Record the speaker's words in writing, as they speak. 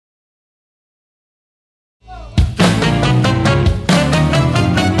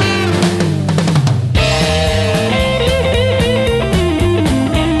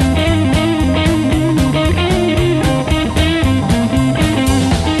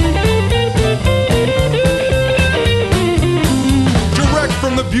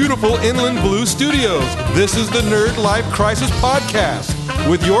beautiful Inland Blue Studios. This is the Nerd Life Crisis Podcast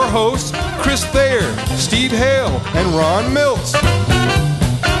with your hosts, Chris Thayer, Steve Hale, and Ron Miltz.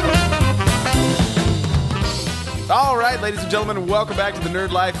 All right, ladies and gentlemen, welcome back to the Nerd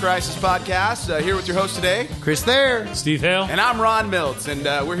Life Crisis Podcast. Here with your host today, Chris Thayer, Steve Hale, and I'm Ron Miltz, and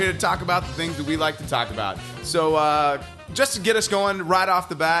we're here to talk about the things that we like to talk about. So just to get us going right off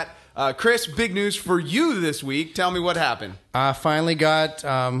the bat, Chris, big news for you this week. Tell me what happened. I finally got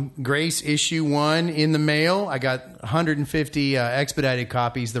Grace issue 1 in the mail. I got 150 expedited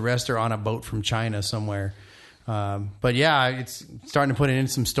copies. The rest are on a boat from China somewhere. But yeah, it's starting to put it in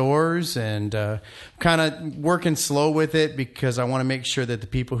some stores and kind of working slow with it because I want to make sure that the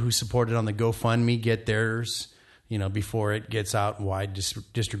people who support it on the GoFundMe get theirs, before it gets out in wide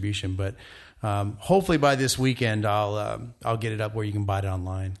distribution. But hopefully by this weekend, I'll get it up where you can buy it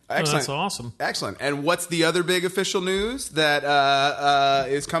online. Excellent. Oh, that's awesome. Excellent. And what's the other big official news that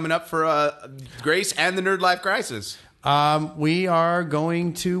is coming up for Grace and the Nerd Life Crisis? We are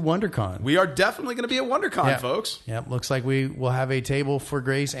going to WonderCon. We are definitely going to be at WonderCon, folks. Yep. Looks like we will have a table for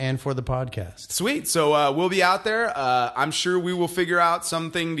Grace and for the podcast. Sweet. So we'll be out there. I'm sure we will figure out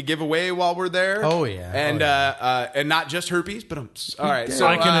something to give away while we're there. Oh, yeah. And not just herpes, but all right. So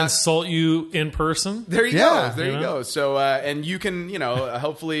I can insult you in person. There you Yeah. go. There you go. So and you can,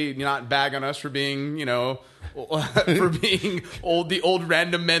 hopefully not bag on us for being, the old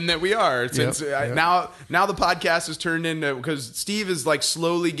random men that we are. Since now the podcast has turned into, because Steve is like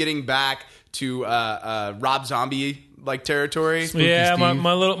slowly getting back to Rob Zombie like territory. Yeah, Steve.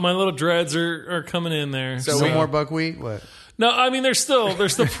 my little dreads are coming in there. So No more buckwheat? What? No, I mean they're still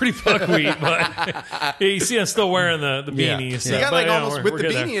pretty buckwheat, but you see, I'm still wearing the beanie. Yeah. So, You got but, like almost we're with the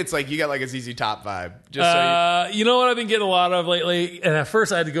good beanie. there. It's like you got like a ZZ Top vibe. Just You know what I've been getting a lot of lately, and at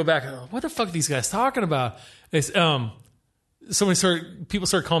first I had to go back. What the fuck are these guys talking about? It's people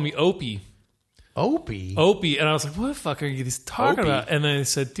started calling me Opie, and I was like, what the fuck are you guys talking Opie? about? And then they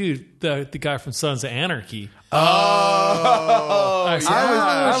said, dude, the guy from Sons of Anarchy. Oh, I said,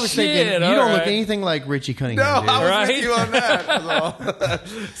 I was thinking, you don't all look right. anything like Richie no, Cunningham. I was Right? with you on that. That's all.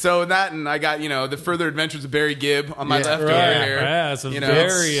 So that, and I got the Further Adventures of Barry Gibb on my left over Right, here. yeah, it's a You know,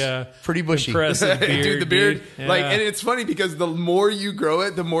 very Pretty bushy. impressive beard. Dude, the beard, Yeah. like, and it's funny because the more you grow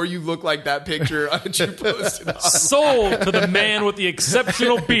it, the more you look like that picture that you posted on. sold to the man with the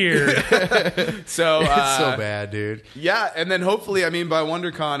exceptional beard. So, It's so bad, dude. yeah, and then hopefully, by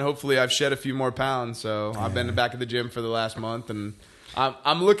WonderCon, hopefully I've shed a few more pounds. So I've been back at the gym for the last month, and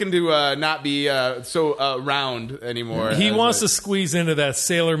I'm looking to not be so round anymore. He wants to squeeze into that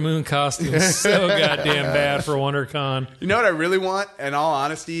Sailor Moon costume so goddamn bad for WonderCon. You know what I really want? In all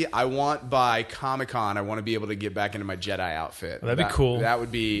honesty, I want by Comic-Con, I want to be able to get back into my Jedi outfit. That'd be cool. That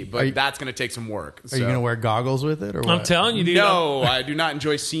would be, but that's going to take some work. Are you going to wear goggles with it? Or what? I'm telling you, dude. No, I do not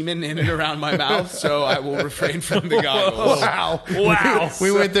enjoy semen in and around my mouth, so I will refrain from the goggles. Wow.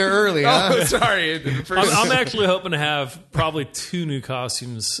 We went there early, huh? Oh, sorry. I'm actually hoping to have probably 2 new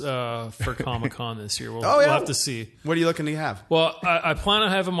costumes for Comic-Con this year. We'll have to see. What are you looking to have? Well, I plan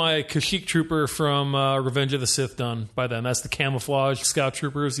on having my Kashyyyk Trooper from Revenge of the Sith done by then. That's the camouflage Scout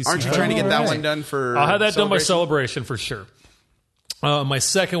Troopers. Aren't you trying to get that one done for I'll have that done by Celebration? Celebration for sure. My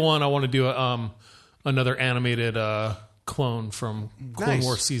second one, I want to do another animated clone from Clone Nice.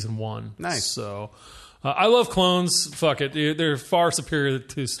 Wars Season 1. Nice. So I love clones. Fuck it. They're far superior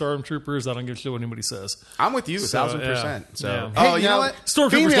to Stormtroopers. I don't give a shit what anybody says. I'm with you, So, 1,000%. So, yeah. oh, Hey, you know now, what?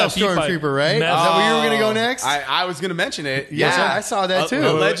 Stormtroopers female got beat by Stormtrooper, right? Is Matt- that where you were going to go next? I was going to mention it. Yeah, I saw that too.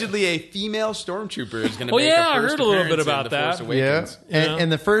 Allegedly, a female stormtrooper is going to. Well, make yeah, her I first heard a little bit appearance in about The that. Force Yeah. Awakens.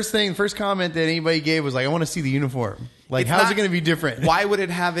 And the first comment that anybody gave was like, I want to see the uniform. Like, It's how's not- it going to be different? Why would it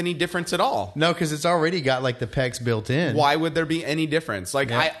have any difference at all? No, because it's already got like the pecs built in. Why would there be any difference?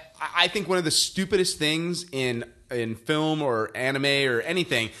 Like, Yeah. I think one of the stupidest things in film or anime or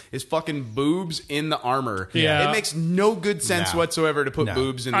anything is fucking boobs in the armor. Yeah. It makes no good sense No. whatsoever to put No.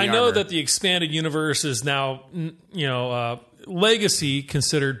 boobs in the I armor. know that the expanded universe is now, legacy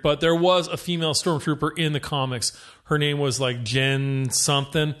considered, but there was a female stormtrooper in the comics. Her name was like Jen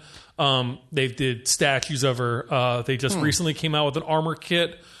something. They did statues of her. They just recently came out with an armor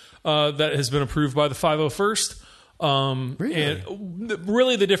kit that has been approved by the 501st. Really? And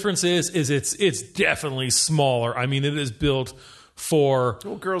really the difference is it's definitely smaller. I mean, it is built for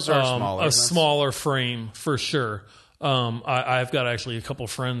girls are smaller. a That's- smaller frame for sure. I've got actually a couple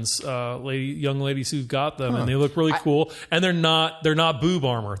friends, young ladies who've got them, and they look really cool. And they're not boob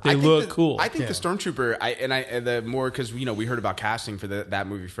armor. They look cool. I think the Stormtrooper, the more because we heard about casting for that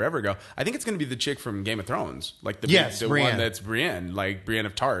movie forever ago. I think it's going to be the chick from Game of Thrones, like the Yes, one Brienne. that's Brienne, like Brienne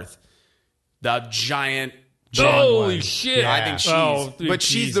of Tarth, the giant Holy one. shit! Yeah. I think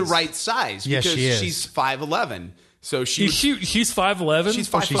she's the right size Yes, because she is. she's 5'11". So She's 5'11".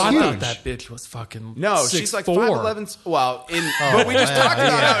 She's I 5'5". thought that bitch was fucking No, she's like 6'4". 5'11". Well, but we just talked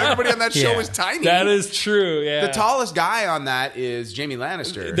about how everybody on that show Yeah. was tiny. That is true. Yeah, the tallest guy on that is Jamie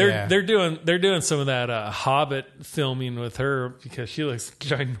Lannister. They're doing some of that Hobbit filming with her because she looks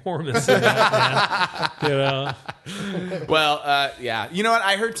ginormous in that, man. You know. Well, yeah. You know what?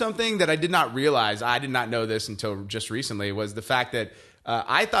 I heard something that I did not realize. I did not know this until just recently. Was the fact that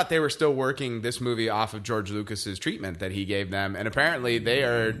I thought they were still working this movie off of George Lucas's treatment that he gave them, and apparently they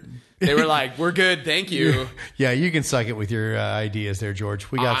were like, "We're good, thank you." Yeah, you can suck it with your ideas there, George.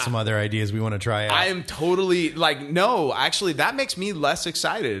 We got some other ideas we want to try out. I am totally like, no, actually, that makes me less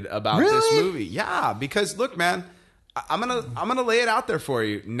excited about this movie. Yeah, because look, man, I'm gonna lay it out there for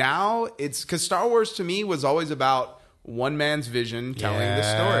you. Now it's because Star Wars to me was always about one man's vision telling the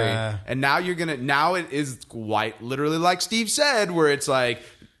story, and now it is quite literally like Steve said, where it's like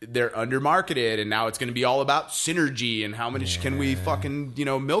they're undermarketed, and now it's going to be all about synergy and how much can we fucking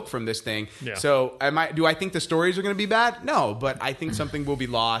milk from this thing. Yeah. So do I think the stories are going to be bad? No, but I think something will be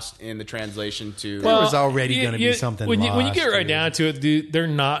lost in the translation to. There was already going to be something when lost, you get right down to it, dude, they're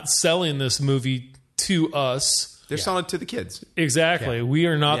not selling this movie to us. They're selling it to the kids. Exactly. Yeah. We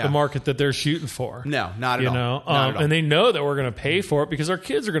are not the market that they're shooting for. No, not at all. Not at all. And they know that we're going to pay for it because our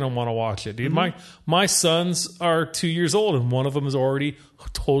kids are going to want to watch it. Dude, my sons are 2 years old, and one of them is already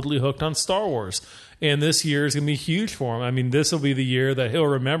totally hooked on Star Wars. And this year is going to be huge for him. I mean, this will be the year that he'll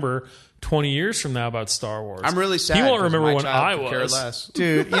remember 20 years from now about Star Wars. I'm really sad. He won't remember when I was.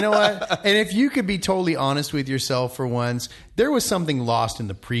 Dude, you know what? And if you could be totally honest with yourself for once, there was something lost in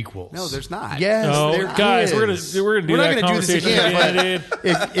the prequels. No, there's not. Yes, No, there guys, is. we're gonna do that not going to do this conversation again. again,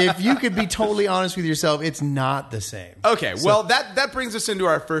 but if you could be totally honest with yourself, it's not the same. Okay, well, that brings us into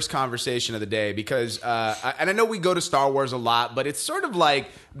our first conversation of the day because, and I know we go to Star Wars a lot, but it's sort of like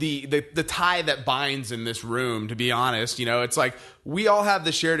the tie that binds in this room, to be honest. It's like we all have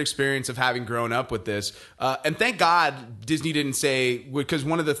the shared experience of having grown up with this. And thank God Disney didn't say, because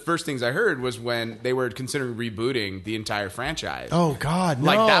one of the first things I heard was when they were considering rebooting the entire franchise. Oh, God, no.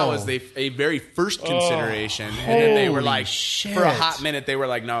 Like, that was a very first consideration. And then they were like, shit. for a hot minute, they were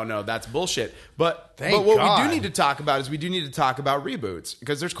like, no, that's bullshit. But Thank what God. we do need to talk about is we do need to talk about reboots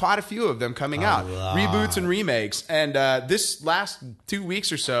because there's quite a few of them coming out. Reboots and remakes. And this last 2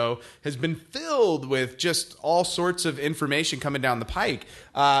 weeks or so has been filled with just all sorts of information coming down the pike.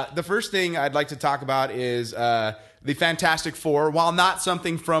 The first thing I'd like to talk about is the Fantastic Four. While not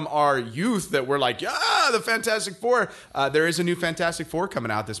something from our youth that we're like, yeah, the Fantastic Four, there is a new Fantastic Four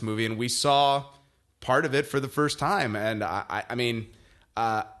coming out this movie, and we saw part of it for the first time. And I mean,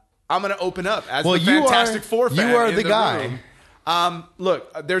 I'm going to open up as the Fantastic Four fan. You are in the guy. Room.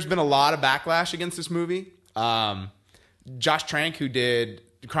 Look, there's been a lot of backlash against this movie. Josh Trank, who did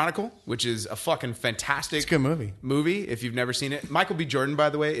Chronicle, which is a fucking fantastic It's a good movie. if you've never seen it. Michael B. Jordan, by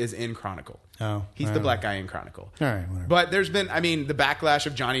the way, is in Chronicle. Oh, He's the black guy in Chronicle. All right, whatever. But there's been, the backlash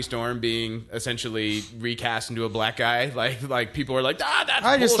of Johnny Storm being essentially recast into a black guy. Like people are like, that's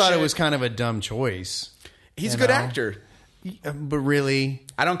I just thought it bullshit. was kind of a dumb choice. He's a good actor. But really,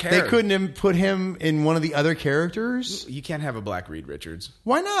 I don't care. They couldn't have put him in one of the other characters. You can't have a black Reed Richards.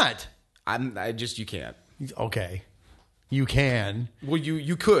 Why not? You can't. Okay, you can. Well,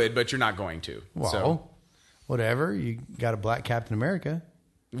 you could, but you're not going to. Well, whatever. You got a black Captain America.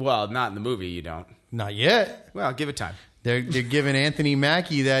 Well, not in the movie. You don't. Not yet. Well, give it time. They're giving Anthony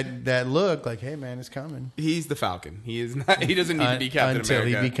Mackie that look like, hey man, it's coming. He's the Falcon. He is not. He doesn't need to be Captain until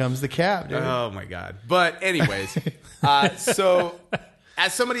America he becomes the Cap. Dude. Oh my God! But anyways, so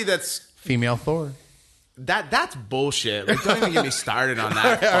as somebody that's Female Thor. that's bullshit. Like, don't even get me started on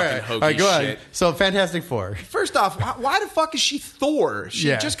that fucking hokey All right, go shit. ahead. So Fantastic Four. First off, why the fuck is she Thor?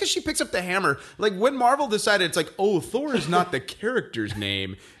 Just because she picks up the hammer. Like, when Marvel decided, it's like, oh, Thor is not the character's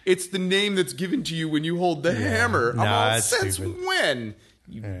name. It's the name that's given to you when you hold the hammer. Since stupid. when?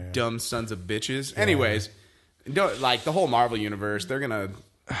 You dumb sons of bitches. Anyways, like, the whole Marvel universe, they're going to...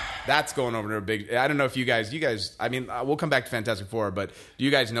 That's going over to a big... I don't know if you guys... we'll come back to Fantastic Four, but do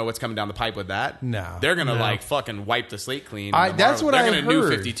you guys know what's coming down the pipe with that? No. They're going to, like, fucking wipe the slate clean. That's what They're I going to New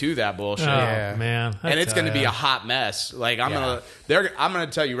heard. 52 that bullshit. Oh, Yeah. man. And it's going to be a hot mess. Like, I'm gonna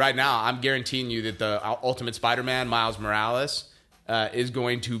tell you right now, I'm guaranteeing you that the Ultimate Spider-Man, Miles Morales, is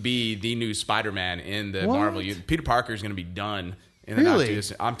going to be the new Spider-Man in the Marvel. Peter Parker is going to be done in the Really?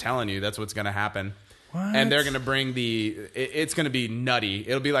 I'm telling you, that's what's going to happen. What? And they're going to bring it's going to be nutty.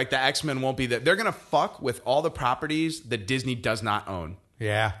 It'll be like the X-Men won't be they're going to fuck with all the properties that Disney does not own.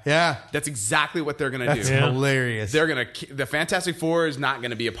 Yeah. Yeah. That's exactly what they're going to do. That's Yeah. hilarious. The Fantastic Four is not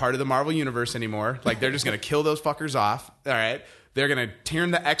going to be a part of the Marvel universe anymore. Like, they're just going to kill those fuckers off. All right. They're going to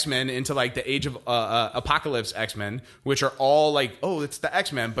turn the X-Men into like the Age of Apocalypse X-Men, which are all like, oh, it's the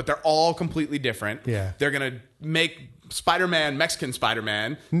X-Men, but they're all completely different. Yeah. They're going to make Spider-Man, Mexican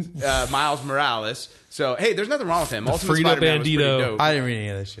Spider-Man, Miles Morales. So, hey, there's nothing wrong with him. Ultimate Frito Spider-Man was pretty Bandito. dope. I didn't read any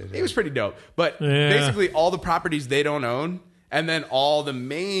of that shit. He was pretty dope. But Yeah. basically all the properties they don't own, and then all the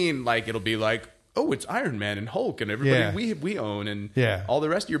main, like, it'll be like, oh, it's Iron Man and Hulk and everybody Yeah. we own, and Yeah. all the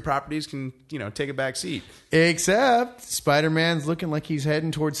rest of your properties can, take a back seat. Except Spider-Man's looking like he's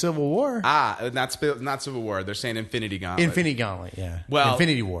heading towards Civil War. Not Civil War. They're saying Infinity Gauntlet. Infinity Gauntlet, yeah. Well,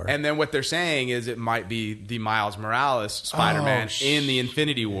 Infinity War. And then what they're saying is it might be the Miles Morales Spider-Man in the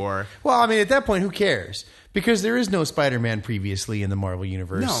Infinity War. Well, I mean, at that point, who cares? Because there is no Spider-Man previously in the Marvel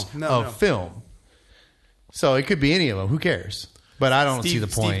Universe No. film. So it could be any of them. Who cares? But I don't see the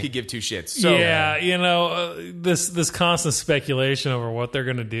point. Steve could give two shits. So, yeah, this constant speculation over what they're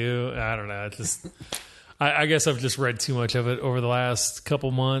going to do. I don't know. It's just, I guess I've just read too much of it over the last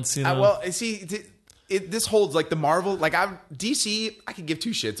couple months. well, see, this holds like the Marvel, like DC. I could give two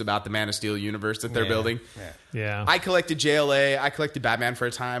shits about the Man of Steel universe that they're building. Yeah. I collected JLA, I collected Batman for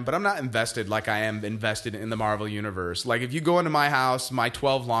a time, but I'm not invested like I am invested in the Marvel universe. Like, if you go into my house, my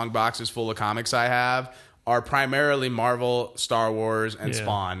 12 long boxes full of comics I have are primarily Marvel, Star Wars, and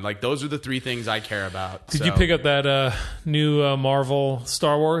Spawn. Like, those are the three things I care about. Did you pick up that new Marvel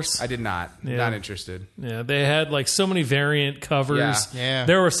Star Wars? I did not. Yeah. Not interested. Yeah, they had like so many variant covers. Yeah.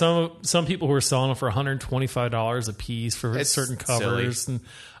 There were some people who were selling them for $125 a piece for It's certain covers, silly. and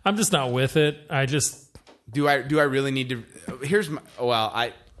I'm just not with it. I just Do I really need to?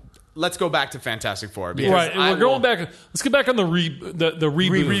 Let's go back to Fantastic Four. Because right. I We're going will- back. Let's get back on the reboot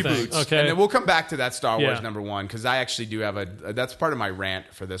thing, reboots. okay. And then we'll come back to that Star Wars Yeah. number one, because I actually do have that's part of my rant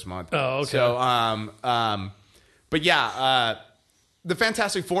for this month. Oh, okay. So, but yeah, the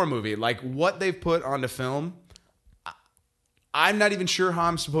Fantastic Four movie, like what they've put onto film, I'm not even sure how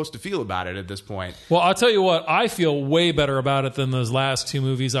I'm supposed to feel about it at this point. Well, I'll tell you what, I feel way better about it than those last two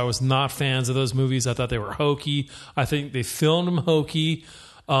movies. I was not fans of those movies. I thought they were hokey. I think they filmed them hokey.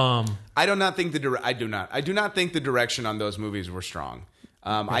 I do not think the direction on those movies were strong.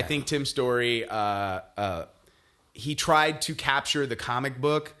 I think Tim Story, he tried to capture the comic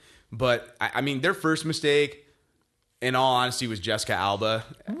book, but I mean, their first mistake, in all honesty, was Jessica Alba.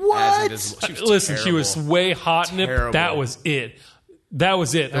 What? Listen, she was way hot in it. Terrible. That was it. That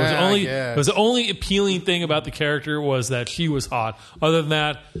was it. There was I only guess. it was the only appealing thing about the character was that she was hot. Other than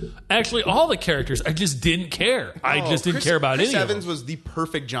that, actually, all the characters, I just didn't care. I just didn't care about Chris any Evans of them. was the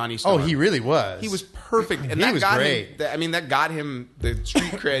perfect Johnny Oh, Storm. he really was. He was perfect, and He that was got great. him. That got him the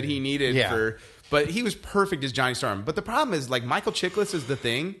street cred he needed Yeah. for. But he was perfect as Johnny Storm. But the problem is, like, Michael Chiklis is the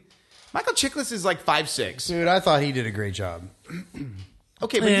thing. Michael Chiklis is like 5'6". Dude, I thought he did a great job.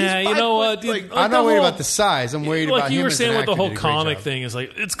 Okay, but Yeah, he's you know 5 what, foot, dude? like, I'm the not worried whole- about the size. I'm worried about Like you him were as saying an with the actor whole did a great comic job. thing is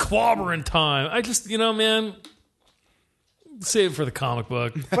like it's clobbering time. I just man, save it for the comic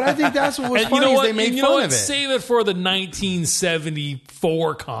book. But I think that's what was And funny you know is what? they made you know fun what? of it. Save it for the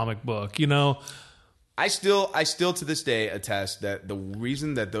 1974 comic book. You know, I still to this day attest that the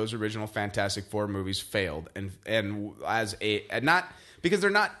reason that those original Fantastic Four movies failed and not because they're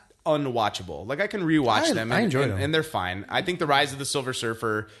not unwatchable. Like, I can rewatch them. I And, enjoyed and, them. and they're fine. I think the Rise of the Silver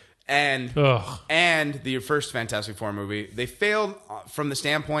Surfer and Ugh. the first Fantastic Four movie, they failed from the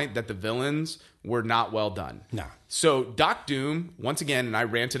standpoint that the villains were not well done. No. So Doc Doom, once again, and I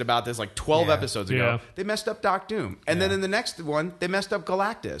ranted about this like 12 Yeah. episodes ago, Yeah. they messed up Doc Doom. And then in the next one, they messed up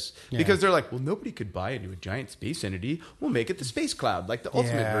Galactus. Because they're like, well, nobody could buy into a giant space entity. We'll make it the Space Cloud, like the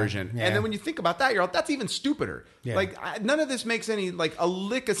Ultimate Yeah. version. Yeah. And then when you think about that, you're like, that's even stupider. Yeah. Like, none of this makes any, like, a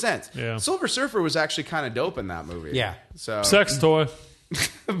lick of sense. Yeah. Silver Surfer was actually kind of dope in that movie. Yeah. So, sex toy.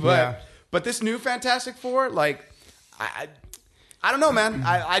 but this new Fantastic Four, like, I don't know, man.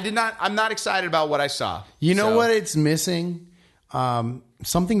 I'm not excited about what I saw. You know So- what it's missing?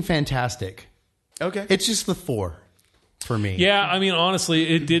 Something fantastic. Okay. It's just the four for me. Yeah, I mean, honestly,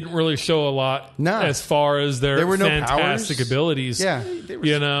 it didn't really show a lot No. as far as their There were no fantastic powers. abilities. Yeah. There was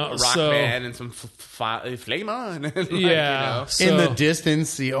you know, a rock so man and some flame on. Like, yeah, you know. so, In the distance,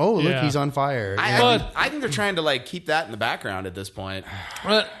 see, oh, look, Yeah. he's on fire. I think they're trying to like keep that in the background at this point.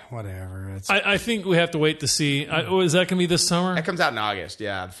 but Whatever. It's, I think we have to wait to see. Is that going to be this summer? That comes out in August.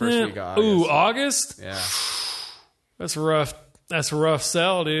 Yeah, the first Yeah. week of August. Ooh, August. Yeah. That's rough. That's a rough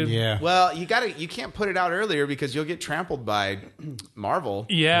sell, dude. yeah. Well, you can't put it out earlier because you'll get trampled by Marvel.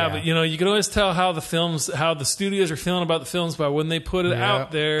 Yeah, but you know, you can always tell how the studios are feeling about the films by when they put it Yeah.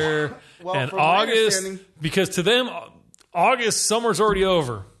 out there. Well, and from my August, understanding- because to them, August, summer's already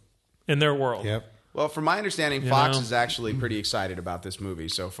over in their world. Yep. Well, from my understanding, Fox know? is actually pretty excited about this movie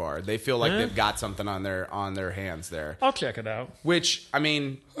so far. They feel like they've got something on their hands there. I'll check it out. Which, I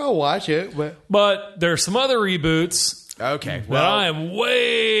mean, I'll watch it, But there's some other reboots okay. that Well, I am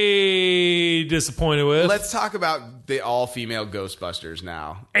way disappointed with. let's talk about the all-female Ghostbusters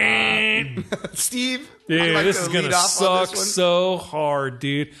now. Steve, would you Dude, like this to is gonna lead off on suck this one? so hard,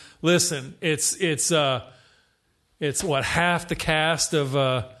 dude. Listen, it's what, half the cast of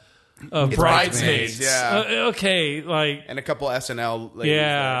Bridesmaids. Bridesmaids, yeah. Okay, like, And a couple SNL ladies.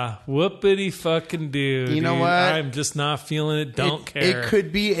 yeah, whoopity fucking do. You know dude. what? I'm just not feeling it. Don't care. It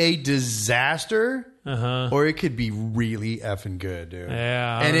could be a disaster, Uh-huh. or it could be really effing good, dude.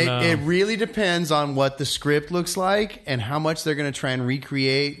 Yeah, I and don't know. it really depends on what the script looks like and how much they're going to try and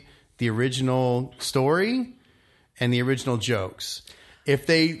recreate the original story and the original jokes. If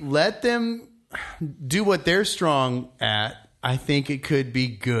they let them do what they're strong at, I think it could be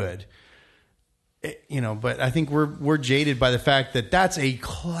good. But I think we're jaded by the fact that that's a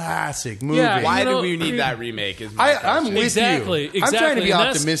classic movie. Yeah, Why You know, do we need that remake? Is my I'm question. with Exactly. you. I'm trying to be And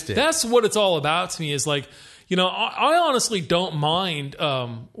that's- optimistic. That's what it's all about to me. Is like, I honestly don't mind.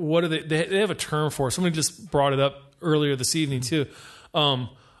 What are they have a term for it. Somebody just brought it up earlier this evening too.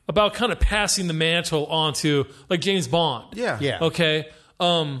 About kind of passing the mantle onto like James Bond. Yeah. Okay.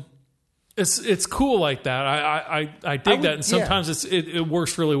 It's cool like that. I dig that, and sometimes it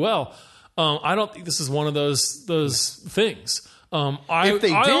works really well. I don't think this is one of those things. If they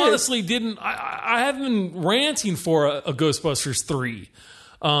did- honestly didn't. I haven't been ranting for a Ghostbusters 3.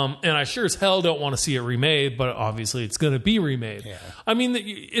 And I sure as hell don't want to see it remade, but obviously it's going to be remade. Yeah. I mean,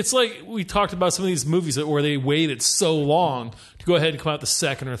 it's like we talked about some of these movies where they waited so long to go ahead and come out the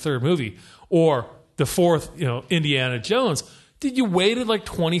second or third movie, or the fourth, Indiana Jones. Did you waited like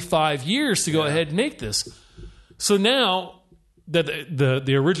 25 years to go ahead and make this? So now that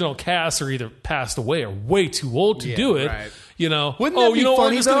the original cast are either passed away or way too old to do it. right. Wouldn't that be funny,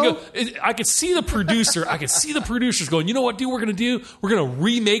 we're just gonna though? go. I could see the producer. I could see the producers going, you know what, dude? We're gonna do. We're gonna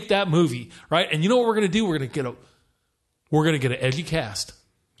remake that movie, right? And you know what we're gonna do? We're gonna get an edgy cast,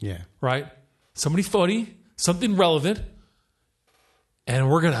 Yeah. right? Somebody funny, something relevant, and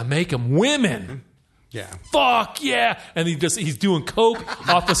we're gonna make them women. Yeah. Fuck yeah! And he's doing coke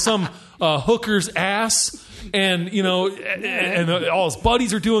off of some hooker's ass, and and all his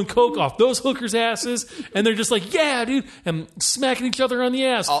buddies are doing coke off those hookers' asses, and they're just like, yeah, dude, and smacking each other on the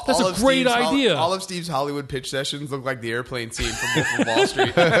ass. That's a great idea. All of Steve's Hollywood pitch sessions look like the airplane scene from Wolf of Wall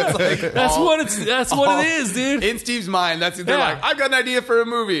Street. That's what it is, dude. In Steve's mind, they're Yeah. like, I've got an idea for a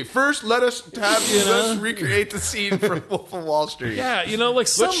movie. First, let's recreate the scene from Wolf of Wall Street. Yeah, like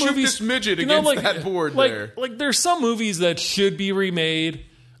some Let's shoot movies, this midget against that board there. Like there's some movies that should be remade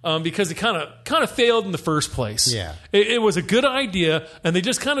because it kind of failed in the first place. Yeah. It was a good idea, and they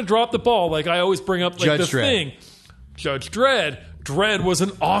just kind of dropped the ball. Like I always bring up, like Judge the Dredd. thing, Judge Dredd. Dredd was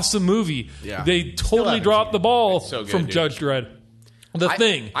an awesome movie. Yeah. They totally haven't dropped the ball so good, from dude. Judge Dredd. The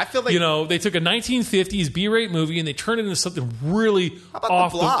Thing. I feel like- they took a 1950s B-rate movie and they turned it into something really How about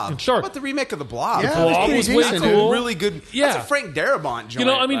off the Blob? the How chart. about the remake of the Blob? Yeah, Blob that's was pretty way decent, cool. dude. Really good. Yeah. That's a Frank Darabont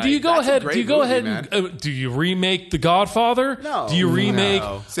joint. Do you go That's a ahead? great Do you go movie, ahead man. and do you remake The Godfather? No. Do you remake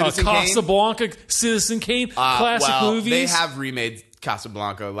No. Citizen Kane? Casablanca, Citizen Kane, classic well, movies? They have remade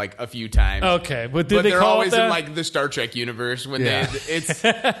Casablanca like a few times. Okay, but did But they they're call always it that? in like the Star Trek universe when Yeah.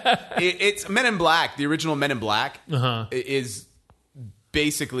 it's Men in Black. The original Men in Black Uh-huh. is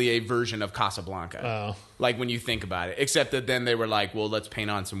basically a version of Casablanca. Oh. Like when you think about it, except that then they were like, well, let's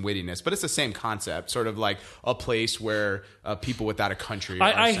paint on some wittiness. But it's the same concept, sort of like a place where people without a country.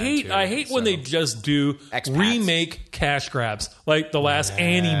 I hate when they just do Expats. remake cash grabs, like the last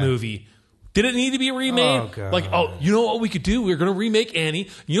Annie movie. Did it need to be remade? Oh, God. Like, you know what we could do? We're going to remake Annie.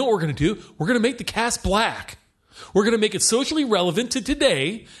 You know what we're going to do? We're going to make the cast black. We're going to make it socially relevant to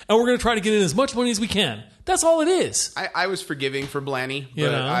today, and we're going to try to get in as much money as we can. That's all it is. I was forgiving for Blanny, but You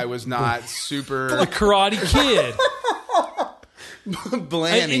know? I was not super. The Karate Kid.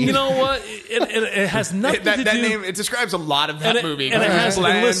 Blanny. And you know what? It has nothing that to do. name it describes a lot of that movie. And it has. And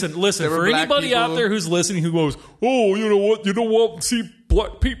Bland, listen. there were For black anybody out people. there who's listening who goes, "Oh, you know what? See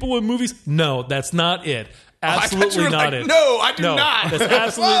black people in movies?" No, that's not it. I thought you Absolutely were not like, it. "No, I do not." That's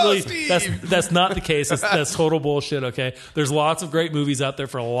absolutely Oh, Steve. that's not the case. That's total bullshit. Okay, there's lots of great movies out there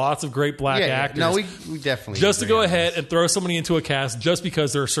for lots of great black actors. No, we definitely just to agree go on ahead this. and throw somebody into a cast just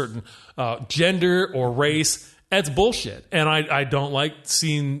because they're a certain gender or race. That's bullshit, and I don't like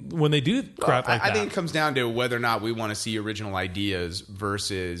seeing when they do crap like I that. think it comes down to whether or not we want to see original ideas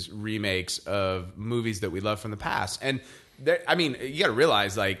versus remakes of movies that we love from the past. And I mean, you got to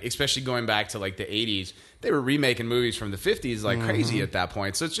realize, like, especially going back to like the 80s, they were remaking movies from the 50s like crazy at that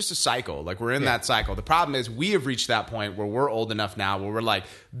point. So it's just a cycle. Like, we're in that cycle. The problem is we have reached that point where we're old enough now where we're like,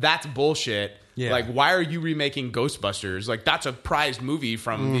 that's bullshit. Yeah. Like, why are you remaking Ghostbusters? Like, that's a prized movie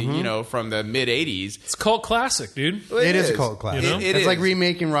from the, from the mid 80s. It's a cult classic, dude. It is a cult classic. You know? It's like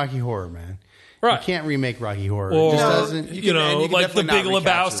remaking Rocky Horror, man. Right. You can't remake Rocky Horror. Or, it just doesn't. you can like the definitely Big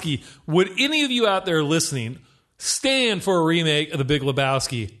not Lebowski. Would any of you out there listening stand for a remake of the Big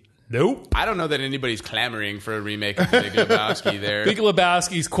Lebowski? Nope. I don't know that anybody's clamoring for a remake of the Big Lebowski there. Big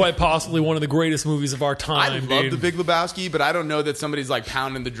Lebowski is quite possibly one of the greatest movies of our I time, love dude. the Big Lebowski, but I don't know that somebody's like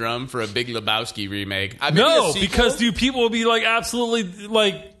pounding the drum for a Big Lebowski remake. Maybe No, a sequel? because dude, people will be like absolutely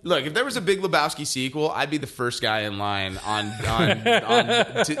like. Look, if there was a Big Lebowski sequel, I'd be the first guy in line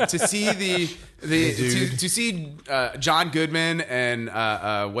to see to see John Goodman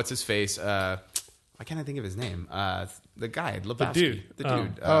and what's his face? Why can't I think of his name? The guy, Lebowski, the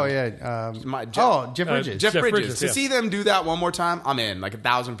dude. Jeff Bridges. Jeff Bridges. To yeah. see them do that one more time, I'm in, like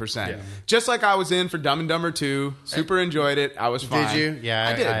 1,000%. Just like I was in for Dumb and Dumber 2. Super enjoyed it. I was fine. Did you? Yeah,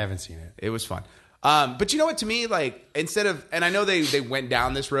 I did. I haven't seen it. It was fun. But you know what? To me, like, instead of, and I know they went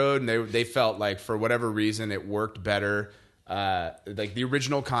down this road and they felt like for whatever reason it worked better. Like the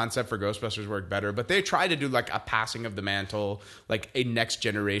original concept for Ghostbusters worked better, but they tried to do like a passing of the mantle, like a next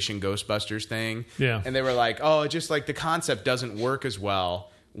generation Ghostbusters thing. Yeah. And they were like, oh, just like the concept doesn't work as well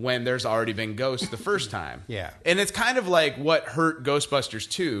when there's already been ghosts the first time. Yeah. And it's kind of like what hurt Ghostbusters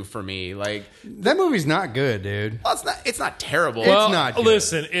 2 for me. Like, That movie's not good, dude. well, it's not terrible. Well, not good.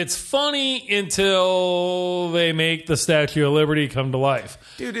 listen, it's funny until they make the Statue of Liberty come to life.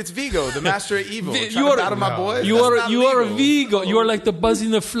 Dude, it's Vigo, the master of evil. You You are- are battle my boys. You That's are not you are a legal. Vigo. You are like the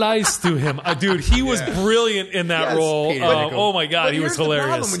buzzing of flies to him, dude. He was brilliant in that Yes, role. Peter Nickel. Oh my god, But he was here's the problem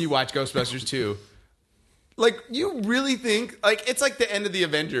hilarious. when you watch Ghostbusters 2. Like, you really think, like, it's like the end of the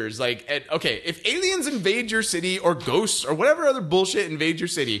Avengers. Like, okay, if aliens invade your city or ghosts or whatever other bullshit invade your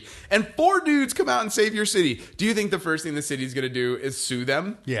city and 4 dudes come out and save your city, do you think the first thing the city's going to do is sue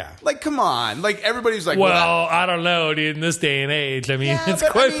them? Yeah. Like, come on. Like, everybody's like, Well, I don't know, dude. In this day and age, I mean, yeah, it's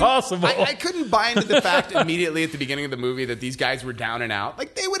but, quite possible. I couldn't buy into the fact immediately at the beginning of the movie that these guys were down and out.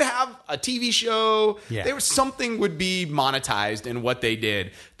 Like, they would have a TV show. Yeah. There was something would be monetized in what they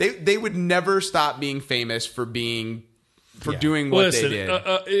did. They would never stop being famous for doing what Listen, they did.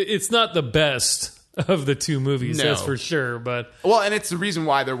 it's not the best of the two movies, No. that's for sure. But Well, and it's the reason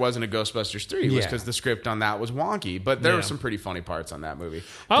why there wasn't a Ghostbusters 3 was Yeah. because the script on that was wonky. But there Yeah. were some pretty funny parts on that movie.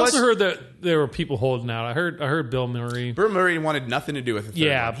 I also Plus, heard that there were people holding out. I heard Bill Murray. Bill Murray wanted nothing to do with the third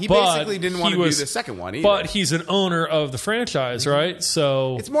Yeah, one. He but basically didn't want he to was- do the second one either. But he's an owner of the franchise, right?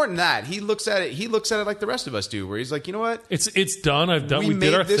 So It's more than that. He looks at it like the rest of us do, where he's like, you know what? it's done. We made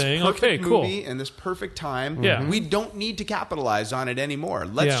did our this thing. perfect Okay, cool. movie and this perfect time. Yeah. We don't need to capitalize on it anymore.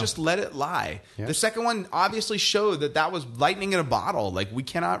 Let's Yeah. just let it lie. The second one obviously showed that was lightning in a bottle. Like, we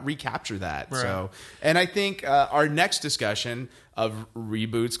cannot recapture that. Right. So, and I think our next discussion of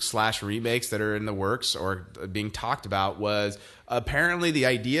reboots / remakes that are in the works or being talked about was apparently the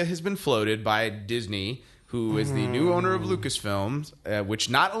idea has been floated by Disney, who is the new owner of Lucasfilms, which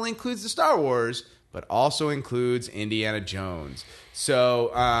not only includes the Star Wars, but also includes Indiana Jones. So,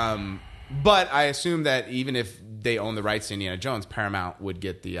 but I assume that even if they own the rights to Indiana Jones, Paramount would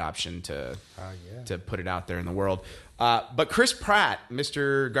get the option to put it out there in the world. But Chris Pratt,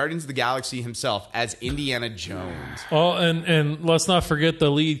 Mr. Guardians of the Galaxy himself, as Indiana Jones. Oh, and let's not forget the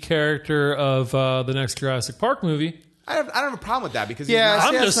lead character of the next Jurassic Park movie. I don't have a problem with that because Yeah, he's not,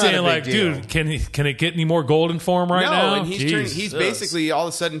 I'm that's just not a saying, big like, deal. dude, can it get any more golden for him right no, now? and he's Jesus. basically all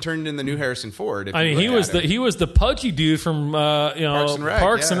of a sudden turned into the new Harrison Ford. if I you mean, look at it. he was the pudgy dude from Parks and Rec,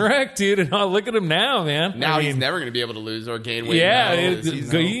 Parks and yeah. Rec, dude. And look at him now, man. Now I he's mean, never going to be able to lose or gain weight. yeah, now.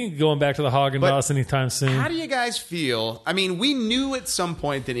 He's- he ain't going back to the Haagen-Dazs anytime soon. How do you guys feel? I mean, we knew at some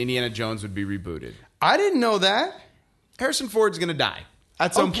point that Indiana Jones would be rebooted. I didn't know that. Harrison Ford's going to die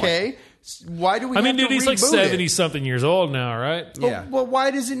at some point. Okay. Why do we I mean, have dude, to he's like reboot 70 it? something years old now, right? Yeah. Well, why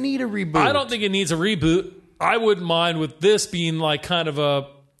does it need a reboot? I don't think it needs a reboot. I wouldn't mind with this being like kind of a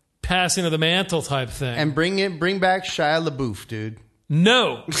passing of the mantle type thing. And bring back Shia LaBeouf, dude.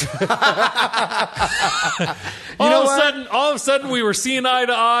 No. All of a sudden, we were seeing eye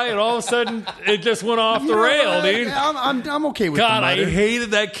to eye, and all of a sudden, it just went off the You know rail, what? dude. I'm okay with God, the I Mutter.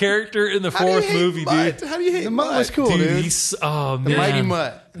 hated that character in the How do you fourth hate movie, Mutt? dude. How do you hate The Mutt was Mutt? cool, dude. He's oh man, Mighty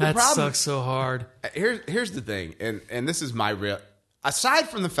Mutt. That problem- sucks so hard. Here's the thing, and this is my real. Aside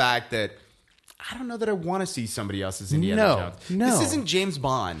from the fact that I don't know that I want to see somebody else's Indiana No, Jones. no. This isn't James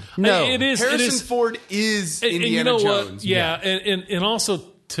Bond. No. It is. Harrison it is. Ford is And Indiana you know Jones. what? Yeah, and also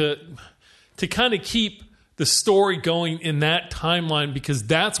to kind of keep the story going in that timeline because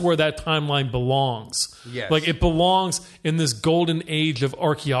that's where that timeline belongs. Yes. Like it belongs in this golden age of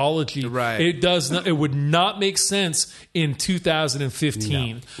archaeology. Right. It does not. It would not make sense in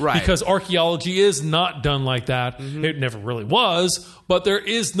 2015. No. Right. Because archaeology is not done like that. It never really was. But there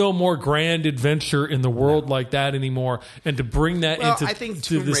is no more grand adventure in the world like that anymore. And to bring that Well, into I think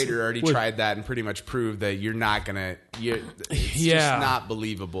to Tomb this- Raider already with- tried that and pretty much proved that you're not gonna. It's Yeah. just not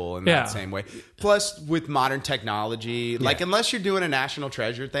believable in Yeah. that same way. Plus, with modern technology, like unless you're doing a National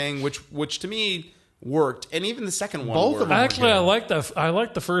Treasure thing, which to me worked, and even the second one, Both of worked. them. Actually, I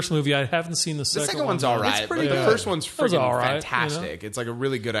like the first movie. I haven't seen the The second, second one's one. all right, It's but pretty the good. first one's It was freaking all right, fantastic. It's like a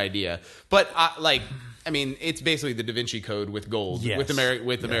really good idea. But it's basically the Da Vinci Code with gold, Yes.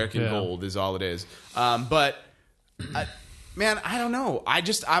 with American Yeah. gold is all it is. But man, I don't know.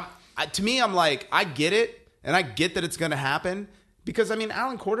 To me, I'm like, I get it, and I get that it's going to happen. Because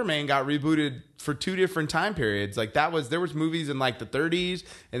Alan Quartermain got rebooted for 2 different time periods. Like there was movies in like the 30s,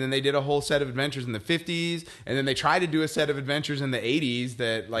 and then they did a whole set of adventures in the 50s, and then they tried to do a set of adventures in the 80s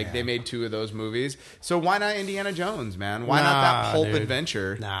that they made 2 of those movies. So why not Indiana Jones, man? Why not that pulp dude.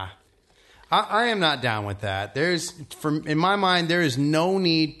 adventure? Nah. I am not down with that. In my mind, there is no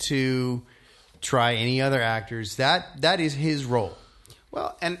need to try any other actors. That is his role.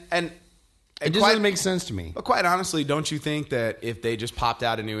 Well, and It just doesn't make sense to me. But quite honestly, don't you think that if they just popped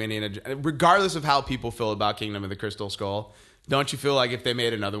out a new Indiana, regardless of how people feel about Kingdom of the Crystal Skull, don't you feel like if they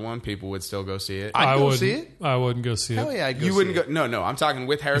made another one, people would still go see it? I'd go wouldn't. see it. I wouldn't go see it. Hell yeah, I'd go You see wouldn't it. go. No, I'm talking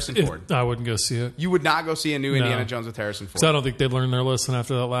with Harrison Ford. I wouldn't go see it. You would not go see a new Indiana Jones with Harrison Ford. So I don't think they learned their lesson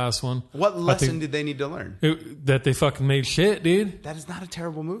after that last one. What I lesson think did they need to learn? that they fucking made shit, dude. That is not a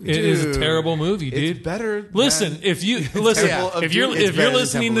terrible movie. It is a Dude. terrible movie, dude. It's better. Listen, than- if you listen, Temple of if you're Doom. if It's you're better than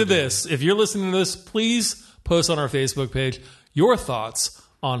listening Temple to of Doom. this, if you're listening to this, please post on our Facebook page your thoughts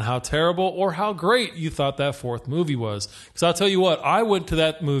on how terrible or how great you thought that fourth movie was. Because I'll tell you what, I went to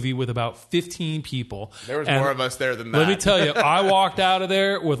that movie with about 15 people. There was and more of us there than that. Let me tell you, I walked out of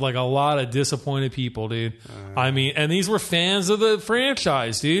there with like a lot of disappointed people, dude. And these were fans of the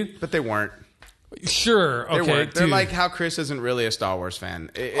franchise, dude. But they weren't. Sure, They okay, weren't. They're dude. like how Chris isn't really a Star Wars fan.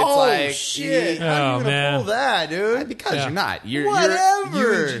 It's Oh like shit! he- How are Oh, you gonna man. pull that, dude? because Yeah. you're not. You're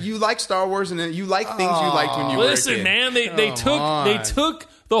Whatever. You like Star Wars and you like things you liked when you were a Listen, kid. man, they on. took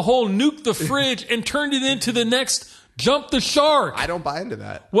the whole nuke the fridge and turned it into the next jump the shark. I don't buy into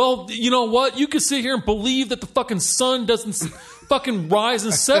that. Well, you know what? You could sit here and believe that the fucking sun doesn't fucking rise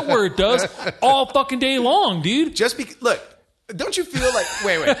and set where it does all fucking day long, dude. Just because, look, don't you feel like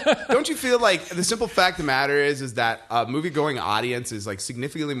wait? Don't you feel like the simple fact of the matter is that a movie-going audience is like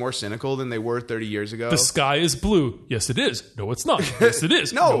significantly more cynical than they were 30 years ago? The sky is blue. Yes, it is. No, it's not. Yes, it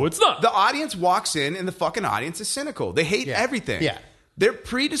is. No, No, it's not. The audience walks in and the fucking audience is cynical. They hate everything. Yeah. They're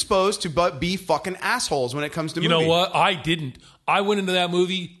predisposed to be fucking assholes when it comes to You movies. know what? I didn't. I went into that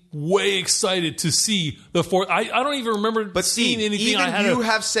movie way excited to see the fourth. I don't even remember seeing Steve, anything. even I had you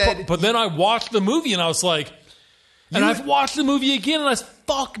have said- but then I watched the movie and I was like, and I've watched the movie again and I was,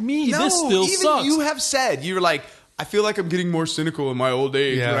 fuck me, this still even sucks. you have said you're like, I feel like I'm getting more cynical in my old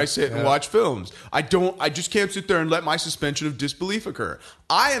age Yeah, when I sit and yeah. watch films. I just can't sit there and let my suspension of disbelief occur.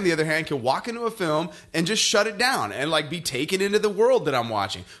 I, on the other hand, can walk into a film and just shut it down and like be taken into the world that I'm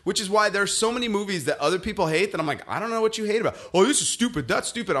watching. Which is why there's so many movies that other people hate that I'm like, I don't know what you hate about. Oh, this is stupid. That's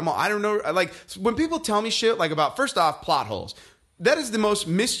stupid. I don't know. Like when people tell me shit like about, first off, plot holes. That is the most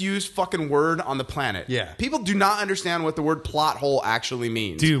misused fucking word on the planet. Yeah. People do not understand what the word plot hole actually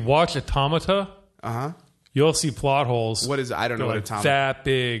means. Dude, watch Automata. Uh-huh. You'll see plot holes. What is it? I don't know They're what like Automata. that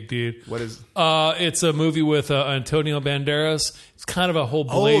big, dude. What is? It's a movie with Antonio Banderas. It's kind of a whole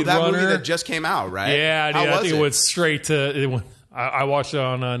Blade that Runner. movie that just came out, right? Yeah, dude, How I was think it went straight to. I watched it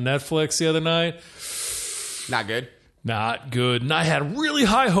on Netflix the other night. Not good. Not good. And I had really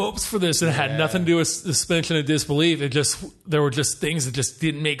high hopes for this, and it had nothing to do with suspension of disbelief. There were just things that just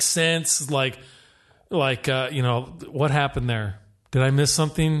didn't make sense. Like what happened there? Did I miss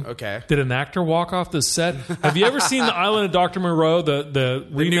something? Okay. Did an actor walk off the set? Have you ever seen The Island of Dr. Moreau, the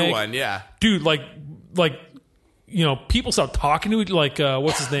remake? New one, yeah. Dude, people stopped talking to it.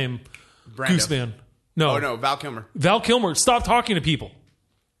 What's his name? Brando. Gooseman. No. Oh no, Val Kilmer. Val Kilmer stopped talking to people.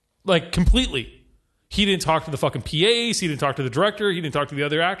 Like, completely. He didn't talk to the fucking PAs. He didn't talk to the director. He didn't talk to the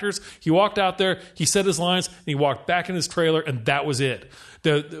other actors. He walked out there. He said his lines. And he walked back in his trailer, and that was it.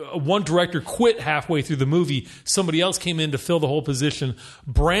 The one director quit halfway through the movie. Somebody else came in to fill the whole position.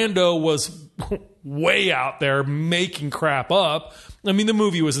 Brando was way out there making crap up. I mean, the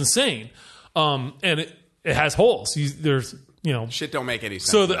movie was insane. And it has holes. Shit don't make any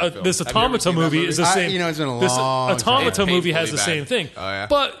sense. So in that film. this Have you ever Automata seen that movie is the same. it's been a This long Automata time. movie has Painfully the same bad. thing. Oh, yeah.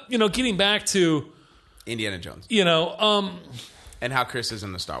 But getting back to Indiana Jones. You know, And how Chris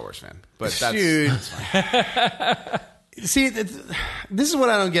isn't a Star Wars fan. But that's, Dude. that's fine. See, this is what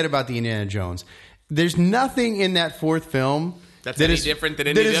I don't get about the Indiana Jones. There's nothing in that fourth film That's that any is different than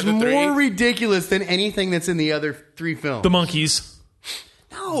any of the that other is three? more ridiculous than anything that's in the other three films. the monkeys.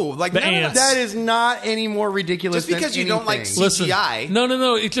 No, like The none of ants. That is not any more ridiculous Just because than you don't like anything. Listen, CGI.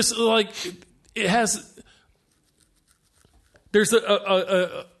 no. It just like it has. There's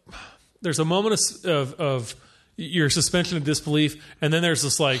there's a moment of your suspension of disbelief, and then there's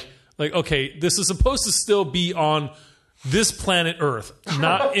this like okay, this is supposed to still be on this planet Earth,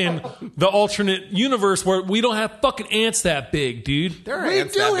 not in the alternate universe where we don't have fucking ants that big, dude. There are We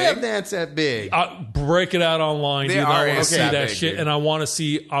ants do that have big. ants that big. Break it out online, They dude. are I want to ants see that that big, shit, dude. and I want to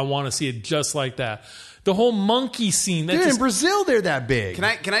see it just like that. The whole monkey scene. That Dude, in just, Brazil, they're that big. Can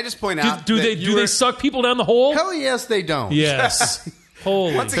I just point out? do that they suck people down the hole? Hell yes, they don't. Yes.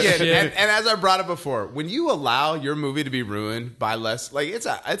 Holy Once again, shit. and as I brought it before, when you allow your movie to be ruined by less, like it's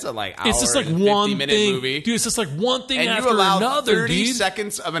a like hour It's just like and 50 one minute thing, movie, dude. It's just like one thing and after you allow another, 30 dude.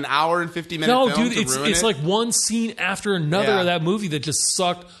 seconds of an hour and 50-minute No, film dude, to it's ruin it. like one scene after another Yeah. of that movie that just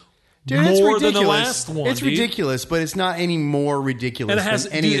sucked Dude, it's more than the ridiculous. last one. It's dude. ridiculous, but it's not any more ridiculous and it has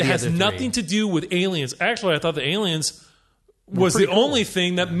than any dude, of it the has other nothing three. to do with aliens. Actually, I thought the aliens was the pretty cool. only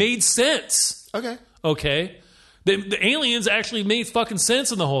thing that made sense. Okay. Okay, the aliens actually made fucking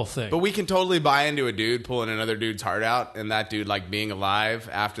sense in the whole thing. But we can totally buy into a dude pulling another dude's heart out, and that dude like being alive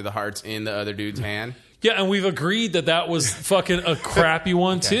after the heart's in the other dude's hand. Yeah, and we've agreed that that was fucking a crappy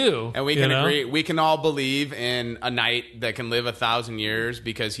one too. And we you can know? agree. We can all believe in a knight that can live 1,000 years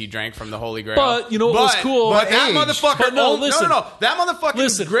because he drank from the Holy Grail. But you know what was cool? But that age. motherfucker. But no, only, listen. no. That motherfucking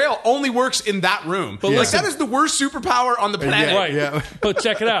Listen. Grail only works in that room. But like listen. that is the worst superpower on the planet. Right. Yeah. But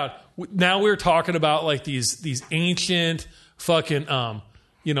check it out. Now we're talking about like these ancient fucking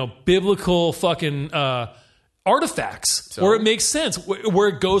biblical fucking artifacts where it makes sense, where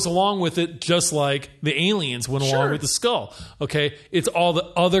it goes along with it, just like the aliens went along with the skull. Okay, it's all the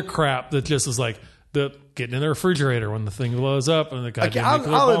other crap that just is like the getting in the refrigerator when the thing blows up and the guy. Okay,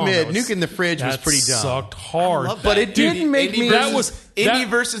 I'll admit, nuking the fridge was pretty dumb. Sucked hard, But it didn't make me- That was Indy that-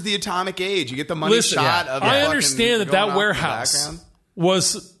 versus the Atomic Age. You get the money Listen, shot of. the I fucking understand that going off in the warehouse background.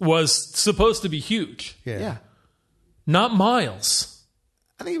 was supposed to be huge, Yeah, not miles.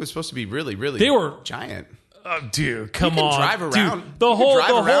 I think it was supposed to be really, really. They were- giant. Oh, dude, come can on, drive around. Dude, the You can whole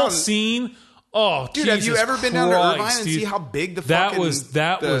drive around. scene. Oh, Dude, have you Jesus ever been down to Irvine Christ, and dude. see how big the that fucking was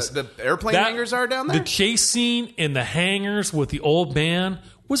the airplane hangars are down there? The chase scene in the hangars with the old man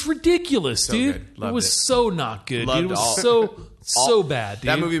was ridiculous, dude. good. Loved it was it. so not good. Loved Dude. It was all- so bad, dude.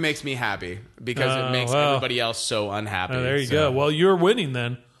 That movie makes me happy because Oh, it makes well. everybody else so unhappy. Oh, there you So- go. Well, you're winning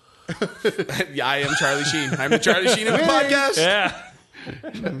then. Yeah, I am Charlie Sheen. I'm the Charlie Sheen of the podcast. Yeah.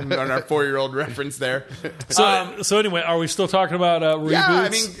 On our 4-year-old reference there. So anyway, are we still talking about reboots? Yeah, I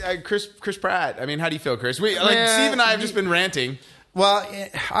mean, Chris Pratt. I mean, how do you feel, Chris? Steve and I have just been ranting. Well,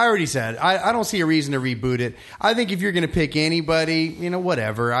 I already said I don't see a reason to reboot it. I think if you're going to pick anybody,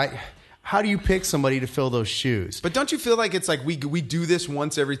 whatever. How do you pick somebody to fill those shoes? But don't you feel like it's like we do this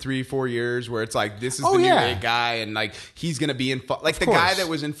once every 3-4 years, where it's like this is Oh, the new yeah. it guy, and like he's going to be in like the course. guy that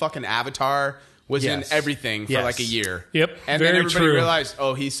was in fucking Avatar was Yes. in everything for Yes. like a year. Yep, And very then everybody true. realized,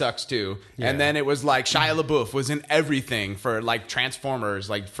 oh, he sucks too. And then it was like Shia LaBeouf was in everything for like Transformers,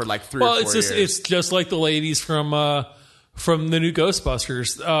 like for like 3 or 4 Well, years. it's just like the ladies from the new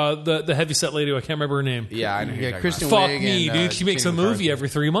Ghostbusters. The heavyset lady, I can't remember her name. yeah, I know. who you're Yeah, talking Kristen Fuck Wiig me, and, dude. She makes a Jamie movie McCarthy. every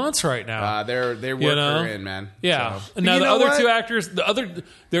 3 months right now. They work You know? her in, man. Yeah. So. And now You the know other what? two actors,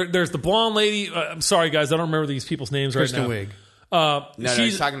 there's the blonde lady. I'm sorry, guys, I don't remember these people's names Kristen right now. Wiig. No, she's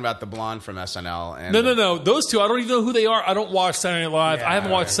he's talking about the blonde from SNL. And no. Those two, I don't even know who they are. I don't watch Saturday Night Live. Yeah, I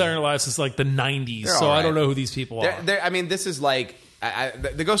haven't watched Saturday Night Live since like the 90s, They're so all I don't right. know who these people are. I mean, this is like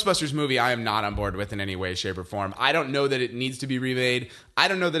the Ghostbusters movie. I am not on board with in any way, shape, or form. I don't know that it needs to be remade. I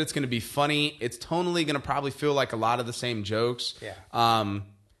don't know that it's going to be funny. It's tonally going to probably feel like a lot of the same jokes. Yeah.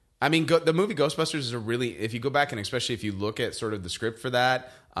 I mean, the movie Ghostbusters is a really, if you go back and especially if you look at sort of the script for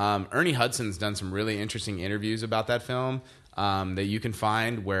that, Ernie Hudson's done some really interesting interviews about that film that you can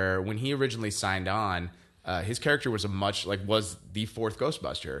find, where when he originally signed on, his character was was the fourth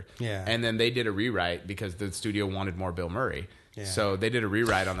Ghostbuster. Yeah. And then they did a rewrite because the studio wanted more Bill Murray. Yeah. So they did a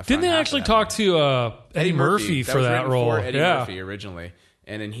rewrite on the front Didn't they half of actually that talk movie. to Eddie Murphy for was that written role? for Eddie Yeah. Murphy originally.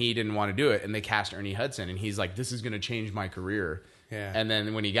 And then he didn't want to do it, and they cast Ernie Hudson, and he's like, "This is going to change my career." Yeah. And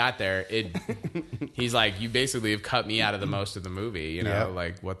then when he got there, he's like, "You basically have cut me out of the most of the movie, Yep.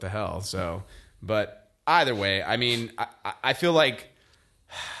 like what the hell?" So, but either way, I mean, I feel like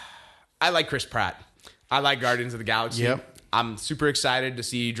I like Chris Pratt. I like Guardians of the Galaxy. Yep. I'm super excited to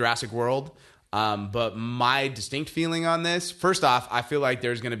see Jurassic World. But my distinct feeling on this, first off, I feel like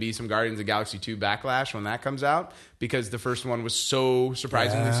there's going to be some Guardians of the Galaxy 2 backlash when that comes out because the first one was so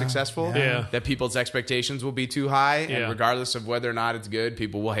surprisingly successful that people's expectations will be too high. And regardless of whether or not it's good,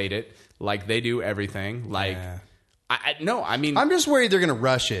 people will hate it like they do everything. Like, I mean, I'm just worried they're going to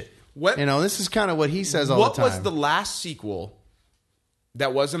rush it. What, this is kind of what he says all the time. What was the last sequel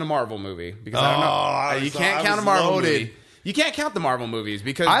that wasn't a Marvel movie? Because I don't know. You can't count a Marvel movie. You can't count the Marvel movies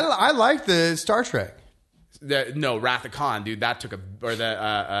because I like the Star Trek. Wrath of Khan, dude. That took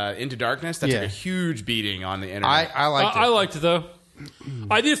Into Darkness. That took a huge beating on the internet. I liked it. I liked it though.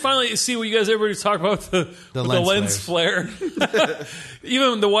 I did finally see what you guys everybody talk about the lens flare.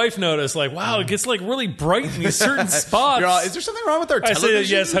 Even the wife noticed, like, wow, it gets like really bright in these certain spots. Is there something wrong with our I television? said,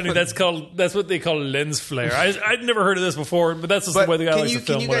 yes, honey. That's what they call lens flare. I'd never heard of this before, but that's just the way the guy likes to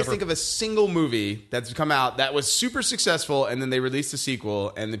film. Can you guys think of a single movie that's come out that was super successful, and then they released a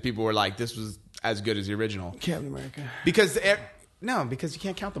sequel, and the people were like, "This was as good as the original"? Captain America. Because you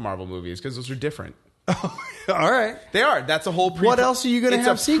can't count the Marvel movies because those are different. All right, they are. That's a whole. What else are you going to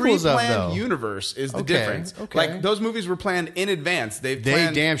have sequels of? Though universe is the difference. Okay. Like those movies were planned in advance. They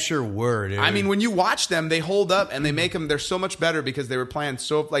damn sure were. Dude. I mean, when you watch them, they hold up and they make them. They're so much better because they were planned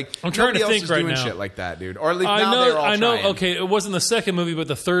so like. I'm trying to think right doing now. Shit like that, dude. Or at least now they're all I know. trying. Okay, it wasn't the second movie, but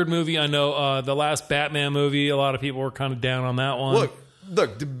the third movie. I know the last Batman movie. A lot of people were kind of down on that one.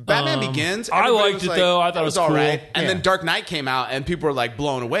 Look, the Batman Begins. I liked it though. I thought it was all cool. right. And then Dark Knight came out, and people were like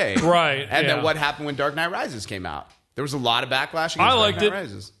blown away. Right. And then what happened when Dark Knight Rises came out? There was a lot of backlash against Dark Knight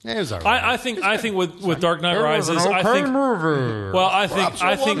Rises. It was all right. I think with Dark Knight Rises, movie. I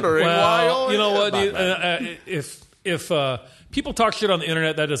think. Well, you know what? If people talk shit on the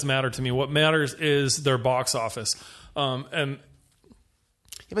internet, that doesn't matter to me. What matters is their box office. And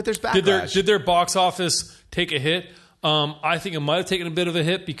but there's backlash. Did their box office take a hit? I think it might have taken a bit of a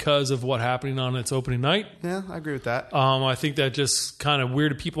hit because of what happened on its opening night. Yeah, I agree with that. I think that just kind of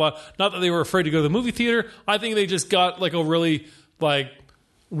weirded people out. Not that they were afraid to go to the movie theater. I think they just got like a really like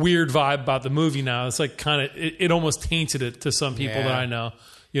weird vibe about the movie now. It's like kind of it almost tainted it to some people that I know.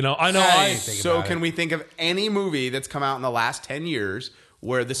 So can we think of any movie that's come out in the last 10 years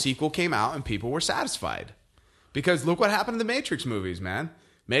where the sequel came out and people were satisfied? Because look what happened to the Matrix movies, man.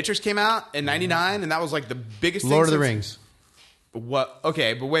 Matrix came out in 99, and that was like the biggest thing. Lord of the Rings. What?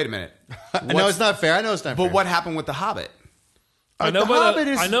 Okay, but wait a minute. No, it's not fair. I know it's not fair. But what happened with The Hobbit? I know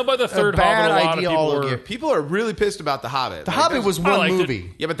by the third Hobbit, a lot of people people are really pissed about The Hobbit. The Hobbit was one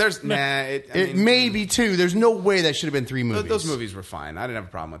movie. Yeah, but there's it may be two. There's no way that should have been three movies. Those movies were fine. I didn't have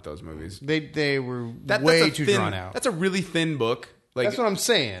a problem with those movies. They were way too drawn out. That's a really thin book. Like, that's what I'm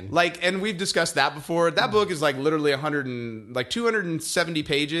saying. Like, and we've discussed that before. That book is like literally 270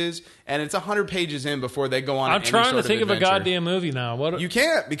 pages, and it's 100 pages in before they go on. I'm trying to think of a goddamn movie now. What you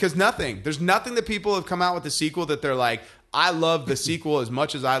can't because there's nothing that people have come out with the sequel that they're like, I love the sequel as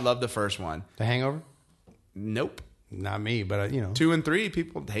much as I love the first one. The Hangover? Nope. Not me, but 2 and 3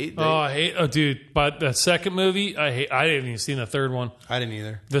 people hate. Dude! But the second movie, I haven't even seen the third one. I didn't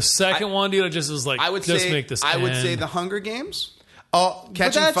either. The second one, dude, I just was like, make this. I would say The Hunger Games. Oh,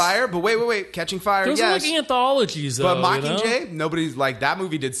 Catching Fire, but wait, Catching Fire. Those are like anthologies, though. But Mockingjay, nobody's like that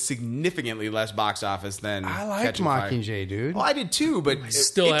movie did significantly less box office than I liked Mockingjay, dude. Well, I did too, but I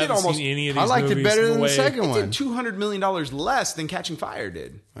still haven't seen any of these. I liked movies it better than the second one. It did $200 million less than Catching Fire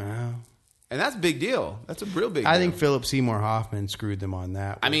did. Wow. And that's a big deal. That's a real big deal. I think Philip Seymour Hoffman screwed them on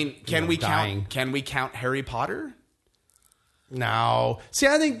that. I mean, can we count Harry Potter? No. See,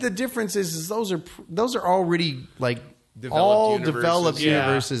 I think the difference is those are already like developed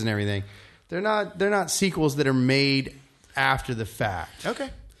universes and everything. They're not sequels that are made after the fact. Okay.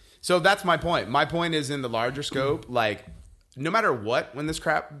 So that's my point. My point is in the larger scope, like no matter what, when this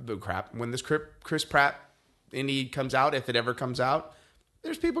Chris Pratt indie comes out, if it ever comes out,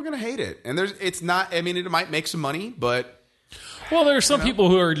 there's people going to hate it. And it's not, I mean, it might make some money, but well, there are some people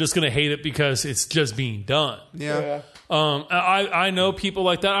who are just going to hate it because it's just being done. Yeah. I know people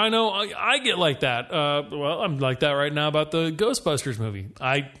like that. I know I get like that. Well, I'm like that right now about the Ghostbusters movie.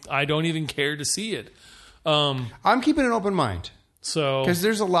 I don't even care to see it. I'm keeping an open mind. So because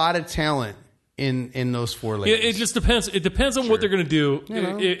there's a lot of talent in those four ladies. It just depends. It depends on what they're going to do.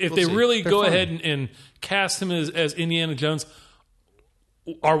 If they really go ahead and cast him as Indiana Jones.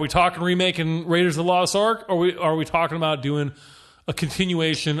 Are we talking remaking Raiders of the Lost Ark? Or are we talking about doing a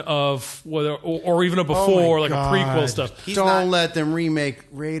continuation of whether or even a before, like a prequel stuff? Don't let them remake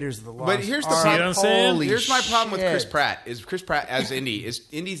Raiders of the Lost Ark. But here's the problem. You know what I'm saying? Here's my problem with Chris Pratt. Is Chris Pratt as Indy?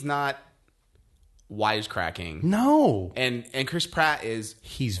 Indy's not wisecracking. No. And Chris Pratt is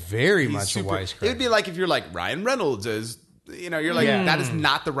he's very much a wisecracker. It would be like if you're like Ryan Reynolds as you're like, that is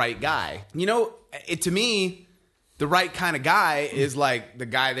not the right guy. To me, the right kind of guy is like the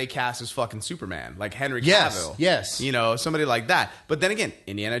guy they cast as fucking Superman, like Henry Cavill. Yes. Somebody like that. But then again,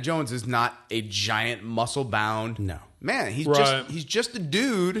 Indiana Jones is not a giant muscle bound. No. Man, he's Right. just a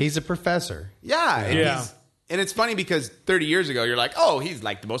dude. He's a professor. Yeah. And it's funny because 30 years ago, you're like, oh, he's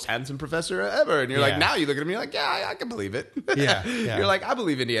like the most handsome professor ever. And you're like, now you look at him, you're like, yeah, I can believe it. Yeah. You're like, I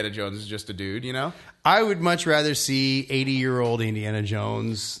believe Indiana Jones is just a dude, I would much rather see 80-year-old Indiana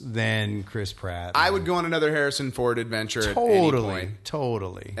Jones than Chris Pratt. I would go on another Harrison Ford adventure at any point.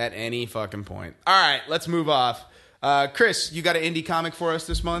 Totally. At any fucking point. All right, let's move off. Chris, you got an indie comic for us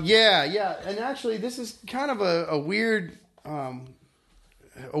this month? Yeah. And actually, this is kind of a weird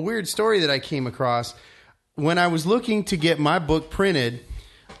story that I came across. When I was looking to get my book printed,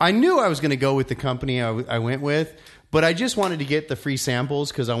 I knew I was going to go with the company I went with, but I just wanted to get the free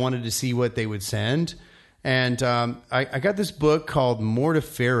samples because I wanted to see what they would send. And I got this book called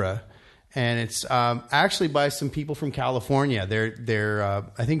Mortifera, and it's actually by some people from California.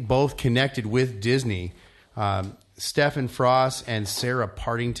 They're I think both connected with Disney, Stephen Frost and Sarah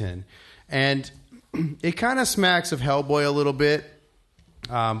Partington. And it kind of smacks of Hellboy a little bit,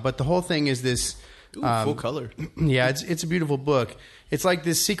 but the whole thing is this... full color. Yeah, it's a beautiful book. It's like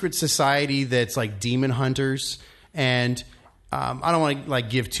this secret society that's like demon hunters, and I don't want to like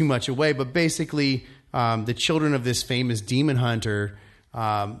give too much away, but basically, the children of this famous demon hunter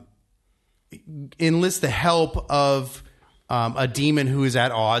enlist the help of a demon who is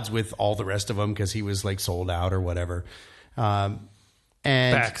at odds with all the rest of them because he was like sold out or whatever.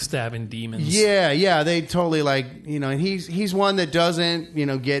 And backstabbing demons. Yeah, they totally like, and he's one that doesn't,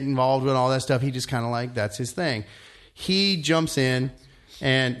 get involved with all that stuff. He just kind of like, that's his thing. He jumps in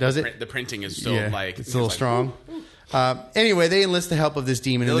and does it. The printing is still like... It's a little strong. Anyway, they enlist the help of this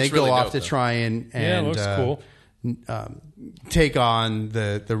demon and they go really off dope, to though. try and it looks cool. Take on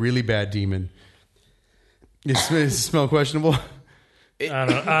the really bad demon. Does it smell questionable? I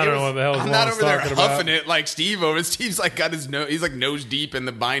don't know what the hell I'm not Juan's over there talking huffing about. it like Steve over. Steve's like got his nose. He's like nose deep in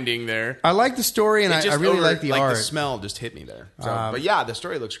the binding there. I like the story and I really like the art. The smell just hit me there. So, but yeah, the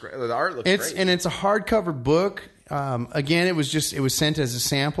story looks great. The art looks great. And it's a hardcover book. Again, it was sent as a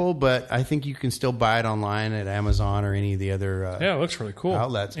sample, but I think you can still buy it online at Amazon or any of the other Yeah, it looks really cool.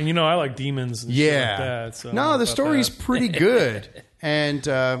 outlets. And I like demons and shit like that. So no, the story's that. pretty good. And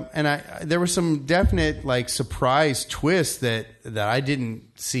there were some definite like surprise twists that I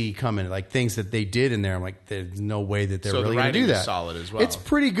didn't see coming, like things that they did in there. I'm like, there's no way that they're really going to do that. Is solid as well. It's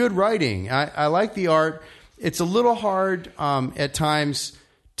pretty good writing. I like the art. It's a little hard at times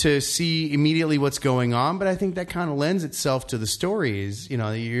to see immediately what's going on, but I think that kind of lends itself to the stories.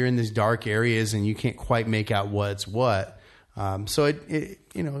 You're in these dark areas and you can't quite make out what's what. So it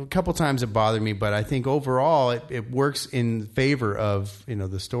a couple times it bothered me, but I think overall it works in favor of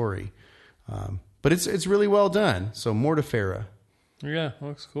the story. But it's really well done. So Mortifera. Yeah,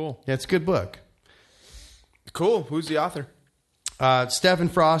 looks cool. Yeah, it's a good book. Cool. Who's the author? Stephen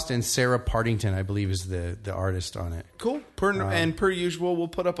Frost and Sarah Partington, I believe, is the artist on it. Cool. Per usual, we'll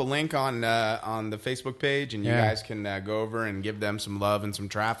put up a link on the Facebook page, and you guys can go over and give them some love and some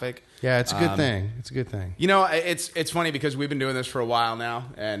traffic. Yeah, it's a good thing. It's a good thing. It's funny because we've been doing this for a while now,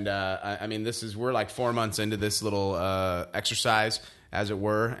 and we're like 4 months into this little exercise, as it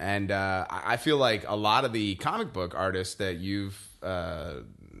were, and I feel like a lot of the comic book artists that you've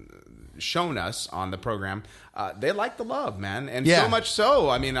shown us on the program, they like the love, man, and so much so.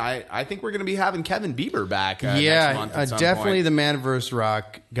 I mean, I think we're going to be having Kevin Bieber back next month. At some definitely point. the Man vs.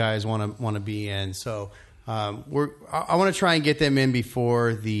 Rock guys want to be in. So I want to try and get them in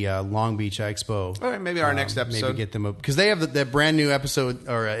before the Long Beach Expo. All right, maybe our next episode. Maybe get them up because they have the brand new episode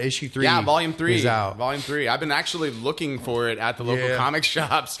or issue 3. Yeah, volume 3 is out. Volume 3. I've been actually looking for it at the local comic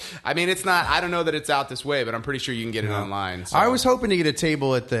shops. I mean, it's not. I don't know that it's out this way, but I'm pretty sure you can get it online. So. I was hoping to get a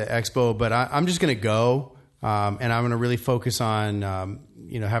table at the expo, but I'm just going to go, and I'm going to really focus on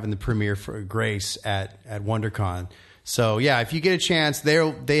having the premiere for Grace at WonderCon. So yeah, if you get a chance,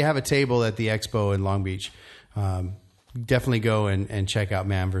 they have a table at the expo in Long Beach. Definitely go and check out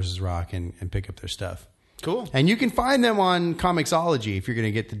Man vs. Rock and pick up their stuff. Cool. And you can find them on Comixology if you're going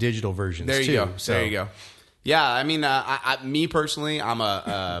to get the digital versions. There you too. go. So, there you go. Yeah, I mean, me personally,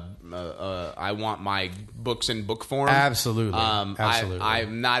 I want my books in book form. Absolutely. Absolutely.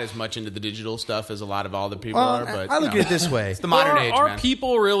 I'm not as much into the digital stuff as a lot of all the people are. But I look at it this way: it's the modern age. Are man.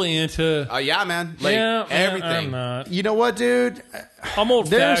 people really into? Yeah, man. Like everything. I'm not. You know what, dude? I'm old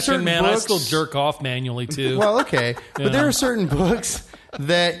fashioned, certain man. books- I still jerk off manually too. Well, okay, but there are certain books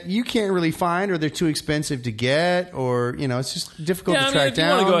that you can't really find, or they're too expensive to get, or it's just difficult to track if down.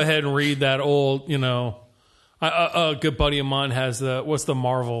 you want to go ahead and read that old, A good buddy of mine has what's the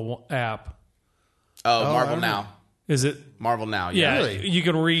Marvel app? Oh, Marvel Now. Is it Marvel Now? Yeah, Really? you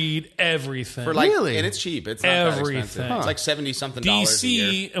can read everything. For like, Really? and it's cheap. It's not that Everything. expensive. It's like $70-something dollars a year.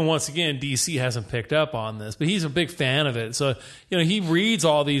 DC, and once again, DC hasn't picked up on this, but he's a big fan of it. So, he reads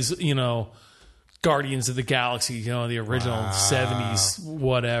all these, Guardians of the Galaxy, the original 70s,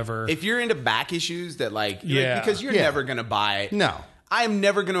 whatever. If you're into back issues that Yeah. because you're Yeah. never going to buy. No. I am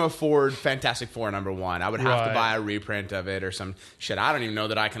never going to afford Fantastic Four #1. I would have to Right. buy a reprint of it or some shit. I don't even know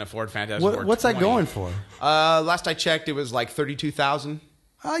that I can afford Fantastic Four. What's that 20. going for? Last I checked, it was like 32,000.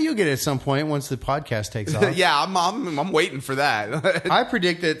 Oh, you'll get it at some point once the podcast takes off. Yeah, I'm waiting for that. I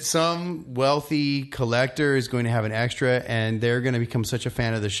predict that some wealthy collector is going to have an extra, and they're going to become such a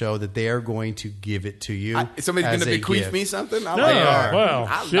fan of the show that they are going to give it to you. Somebody's going as to a bequeath gift. me something. I'm No, wow,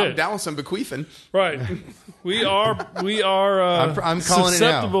 I'm shit. down with some bequeathing. Right. We are I'm calling it now.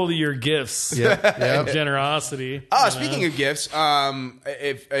 susceptible to your gifts Yep. and generosity. Speaking of gifts,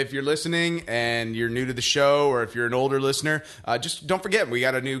 if you're listening and you're new to the show, or if you're an older listener, just don't forget we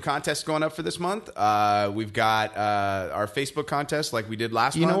got a new contest going up for this month. We've got our Facebook contest like we did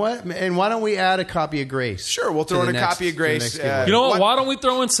last month. You know what? And why don't we add a copy of Grace? Sure, we'll to throw the in a next- copy of to the Grace. next giveaway. You know what? What- Why don't we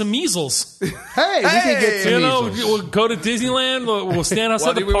throw in some measles? Hey, we can get some measles. We'll go to Disneyland. We'll stand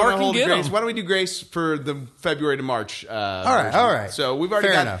outside the we wanna park and hold get Grace? them. Why don't we do Grace for the February to March? All right. So we've already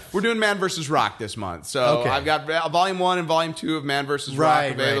Fair got. enough. We're doing Man vs. Rock this month. So Okay. I've got Volume 1 and Volume 2 of Man vs. Rock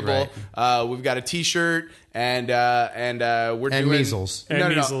Right, available. right. We've got a T-shirt and we're And doing measles. And No,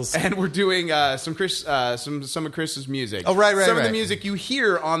 measles. and we're doing some of Chris's music. Oh, right, Some of the right. music you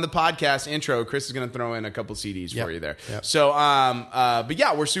hear on the podcast intro. Chris is going to throw in a couple CDs Yep. for you there. Yep. So, but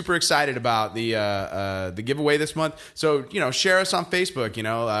yeah, we're super excited about the giveaway this month. So, share us on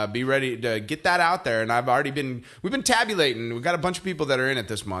Facebook. Be ready to get that out there. And we've been tabulating. We've got a bunch of people that are in it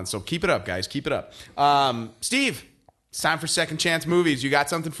this month. So keep it up, guys. Keep it up. Steve, it's time for Second Chance Movies. You got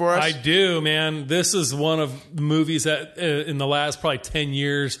something for us? I do, man. This is one of the movies that in the last probably 10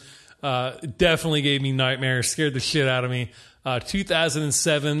 years definitely gave me nightmares, scared the shit out of me.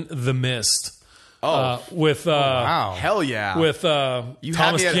 2007, The Mist. With Wow. Hell yeah. with you had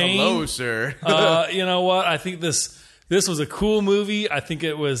Thomas me at Jane. hello, sir. You know what? I think this was a cool movie. I think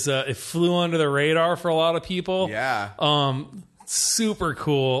it was it flew under the radar for a lot of people. Yeah. Super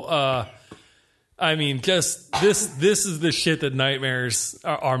cool. I mean, just this is the shit that nightmares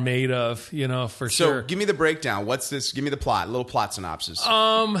are made of, for So sure. give me the breakdown. What's this? Give me the plot. A little plot synopsis.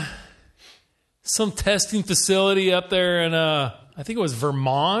 Some testing facility up there in I think it was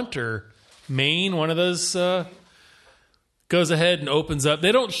Vermont or Maine. One of those goes ahead and opens up.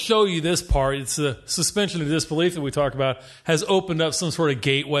 They don't show you this part. It's the suspension of disbelief that we talk about has opened up some sort of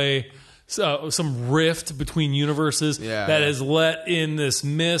gateway, some rift between universes that has let in this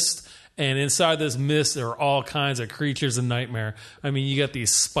mist. And inside this mist, there are all kinds of creatures and nightmare. I mean, you got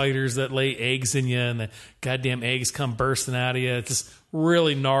these spiders that lay eggs in you, and the goddamn eggs come bursting out of you. It's just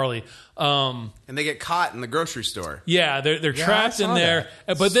really gnarly. And they get caught in the grocery store. Yeah, they're trapped I in saw there.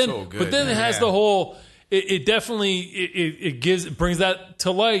 But then, So good, but then it man. has the whole. It definitely it brings that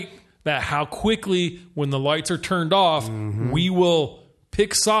to light that how quickly when the lights are turned off, we will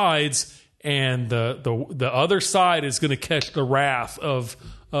pick sides, and the other side is going to catch the wrath of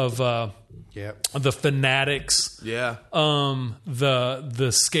Yep. the fanatics, Yeah. the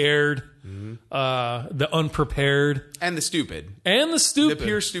scared, the unprepared, And the stupid. and the The stupid.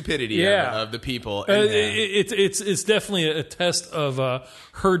 pure stupidity Yeah. of the people. It's definitely a test of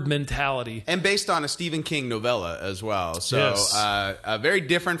herd mentality. And based on a Stephen King novella as well. So Yes. very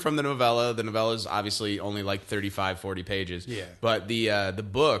different from the novella. The novella is obviously only like 35, 40 pages. Yeah. But the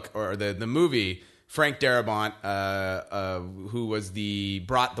book or the movie, Frank Darabont, who was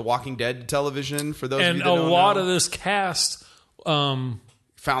brought The Walking Dead to television, for those of And you a that don't lot know, of this cast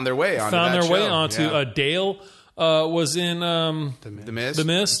found their way onto found that their way show. onto Yeah. Dale was in The Mist. The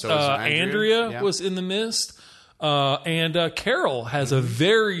Mist. So is Andrea Yeah. was in The Mist. And Carol has a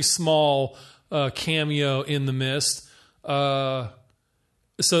very small cameo in The Mist.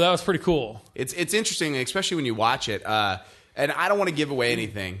 So that was pretty cool. It's interesting, especially when you watch it. And I don't want to give away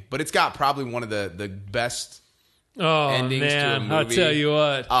anything, but it's got probably one of the best Oh, endings to a man. movie. I'll tell you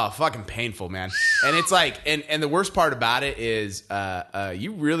what. Oh, fucking painful, man. And it's like, and the worst part about it is,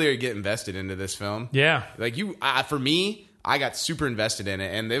 you really are getting invested into this film. Yeah. Like for me, I got super invested in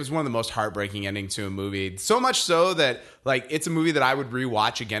it, and it was one of the most heartbreaking endings to a movie. So much so that, like, it's a movie that I would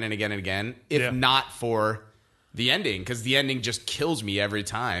rewatch again and again and again, if Yeah. not for the ending, because the ending just kills me every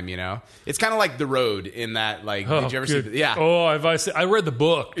time. It's kind of like The Road in that. Like, did you ever see? Yeah. Oh, I read the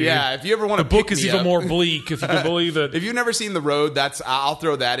book. Dude. Yeah. If you ever want to, the book is even more bleak. If you can believe it. If you've never seen The Road, I'll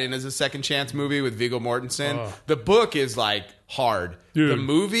throw that in as a second chance movie with Viggo Mortensen. The book is like hard. Dude. The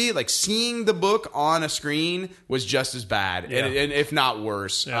movie, like seeing the book on a screen, was just as bad, and if not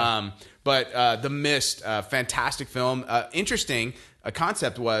worse. Yeah. But The Mist, fantastic film. Interesting. A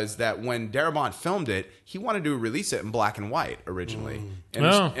concept was that when Darabont filmed it, he wanted to release it in black and white originally,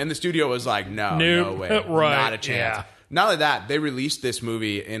 and the studio was like, "No way, right. not a chance." Yeah. Not only that, they released this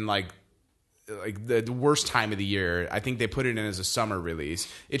movie in like the worst time of the year. I think they put it in as a summer release.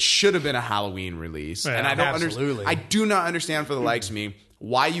 It should have been a Halloween release, and I don't understand. I do not understand, for the likes of me,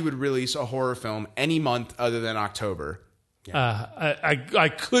 why you would release a horror film any month other than October.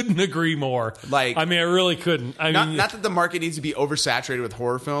 I couldn't agree more. Like, I really couldn't. Not that the market needs to be oversaturated with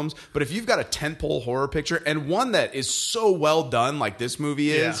horror films, but if you've got a tentpole horror picture and one that is so well done, like this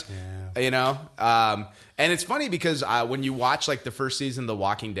movie is, and it's funny because when you watch like the first season of The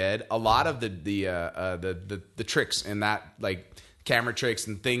Walking Dead, a lot of the tricks in that, like camera tricks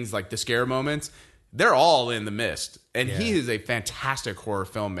and things like the scare moments, they're all in The Mist, and he is a fantastic horror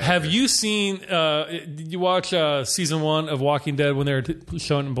filmmaker. Have you seen? Did you watch season 1 of Walking Dead when they were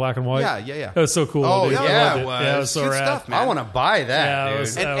showing it in black and white? Yeah. That was so cool. Oh, dude. yeah, I loved it it. was. Yeah, it was so Good rad. stuff, man. I want to buy that, Yeah, dude. it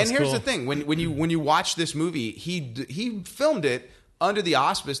was- And here's cool. the thing: when you watch this movie, he filmed it under the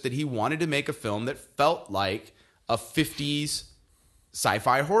auspice that he wanted to make a film that felt like a 50s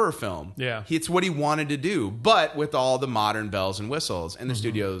sci-fi horror film. Yeah. It's what he wanted to do, but with all the modern bells and whistles, and the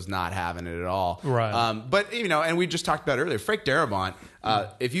studio's not having it at all. Right. But and we just talked about earlier, Frank Darabont.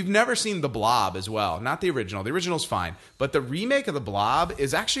 If you've never seen The Blob as well, not the original's fine, but the remake of The Blob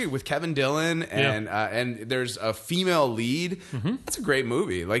is actually with Kevin Dillon and there's a female lead. That's a great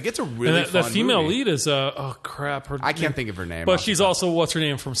movie. Like, it's a really And fun the female movie. lead is oh crap, I can't think of her name. but off the she's top. also what's her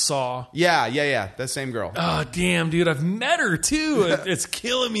name from Saw. Yeah, that same girl. Oh damn, dude, I've met her too. It's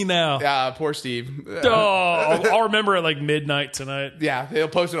killing me now. Poor Steve. Oh, I'll remember at like midnight tonight. Yeah, he'll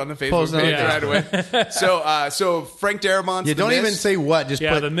post it on the Facebook Post it on page the right away. So Frank Darabont's Yeah, The don't Mist. even say what. Just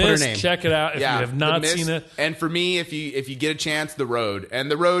Yeah, put The her Mist. name. Check it out if you have The not Mist. seen it. And for me, if you get a chance, The Road. And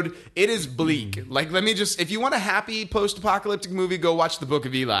The Road, it is bleak. Like, if you want a happy post-apocalyptic movie, go watch The Book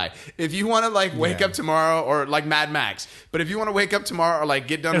of Eli. If you want to wake up tomorrow, or like Mad Max, but if you want to wake up tomorrow or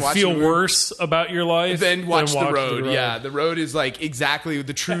get done And watching feel the movie, worse about your life, then watch The Road. The Yeah, The Road is exactly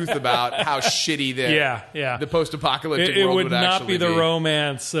the truth about how shitty the post-apocalyptic It world would not actually be the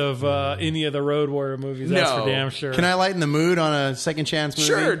romance of any of the Road Warrior movies. That's No. for damn sure. Can I lighten the mood on a second chance movie?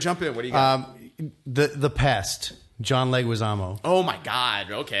 Sure, jump in. What do you got? The Pest, John Leguizamo. Oh my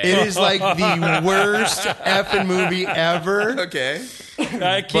God! Okay. It is like the worst effing movie ever, Okay.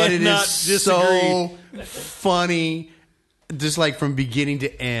 I but it cannot is disagree. so funny, just like from beginning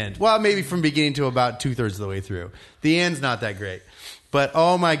to end. Well, maybe from beginning to about 2/3 of the way through. The end's not that great, but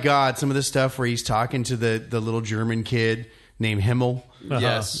oh my God, some of the stuff where he's talking to the little German kid named Himmel.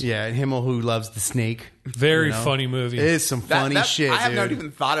 Yes. Yeah, Himmel who loves the snake. Very funny movie. It's some funny shit, I have dude. not even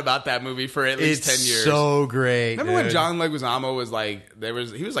thought about that movie for at least It's 10 years. so great. Remember when dude. John Leguizamo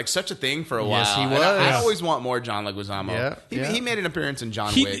was he was such a thing for a while. Yes, he And was. I always want more John Leguizamo. Yeah, He made an appearance in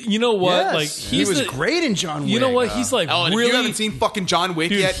John He, Wick. you know what? Yes. Like he he's was the- great in John Wick. You know what? He's like Oh, and if really. you haven't seen fucking John Wick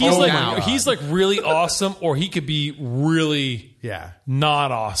dude, yet, he's oh like my God. he's like really awesome, or he could be really Yeah.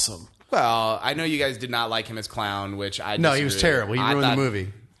 not awesome. Well, I know you guys did not like him as clown, which I No, he was disagree. terrible. He I ruined thought- the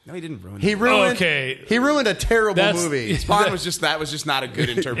movie. No, he didn't ruin He it. ruined. Okay. He ruined a terrible That's- movie. Spawn was just not a good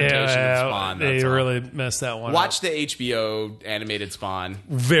interpretation of Spawn. they That's all. really messed that one Watch up. the HBO animated Spawn.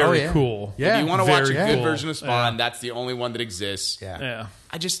 Very Oh, yeah. cool. Yeah. If you want to watch a Very good cool. version of Spawn, Yeah. that's the only one that exists. Yeah. Yeah.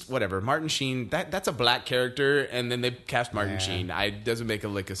 I just whatever. Martin Sheen, that's a black character, and then they cast Martin Yeah. Sheen. It doesn't make a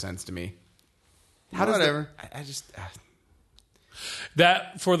lick of sense to me. How does Whatever. I just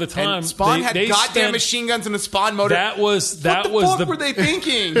That for the time and Spawn had they goddamn spent- machine guns in a Spawn motor. That was what the was fuck the were they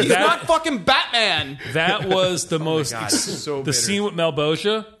thinking? He's That- not fucking Batman. that was the most God, it's so the bitter. scene with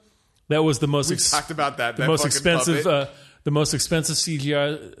Malboja. That was the most We talked about that. the that most fucking expensive puppet. the most expensive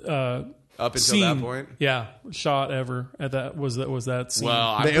CGI Up until scene, that point. yeah, shot ever. At that was that scene. Well,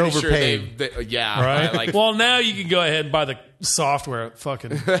 I'm They pretty sure overpaid. yeah, right. like well, now you can go ahead and buy the software at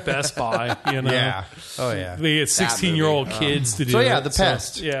fucking Best Buy. You know, Yeah. Oh yeah. they get 16-year-old kids to do. So, yeah, it. The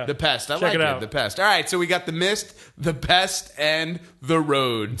Pest. Yeah, The Pest. I Check like it out. The Pest. All right, so we got The Mist, The Pest, and The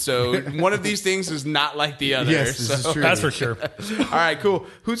Road. So one of these things is not like the other. Yes, this is So- true. That's for sure. All right, cool.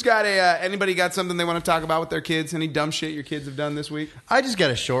 Who's got anybody got something they want to talk about with their kids? Any dumb shit your kids have done this week? I just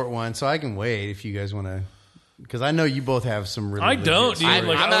got a short one, so I can wait if you guys want to Because I know you both have some really. I don't, dude. I'm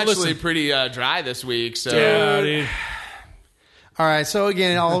Like, actually listen. pretty dry this week. So Yeah, dude. All right, so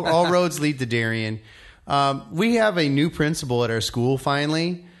again, all roads lead to Darien. We have a new principal at our school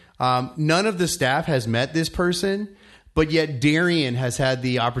finally. None of the staff has met this person, but yet Darien has had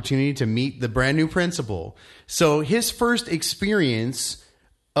the opportunity to meet the brand new principal. So his first experience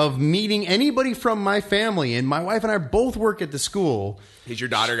of meeting anybody from my family, and my wife and I both work at the school. has your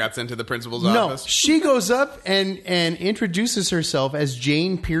daughter got sent to the principal's No, office? she goes up and introduces herself as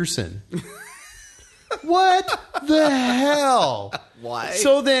Jane Pearson. What the hell? Why?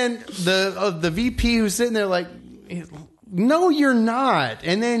 So then the VP who's sitting there like, no, you're not.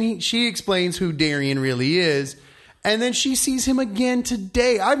 And then she explains who Darien really is. And then she sees him again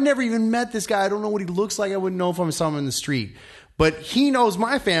today. I've never even met this guy. I don't know what he looks like. I wouldn't know if I saw him in the street. But he knows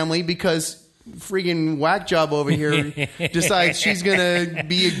my family because freaking whack job over here decides she's going to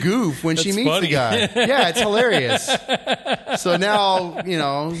be a goof when she meets funny. the guy. Yeah, it's hilarious. So now,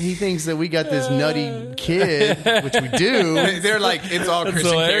 he thinks that we got this nutty kid, which we do. They're like, it's all Chris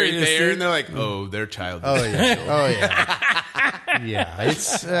and Carrie hilarious, there, dude. and they're like, oh, they're childish. Oh yeah. Yeah,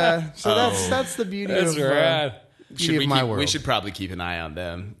 it's that's the beauty That's of rad. beauty of my world. We should probably keep an eye on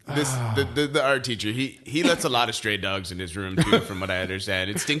them. The art teacher, he lets a lot of stray dogs in his room too, from what I understand.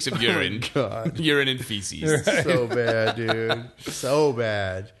 It stinks of urine, urine and feces. So bad, dude. So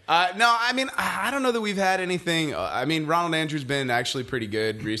bad. No, I mean, I don't know that we've had anything. I mean, Ronald Andrew's been actually pretty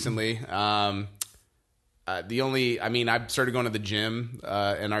good recently. I started going to the gym,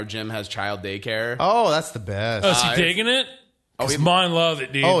 and our gym has child daycare. Oh, that's the best. Oh, is he digging it? Because mine love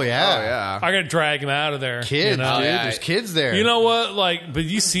it, dude. Oh yeah. Oh yeah. I got to drag him out of there. Kids, you know? dude. yeah. There's kids there. You know what? Like, but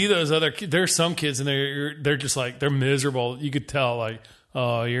you see those other. There's some kids in there. They're just like they're miserable. You could tell. Like,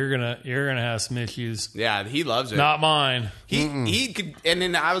 oh, you're gonna have some issues. Yeah, he loves it. Not mine. He could, and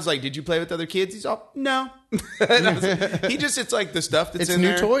then I was like, "Did you play with other kids?" He's all, "No." It's like the stuff that's It's in new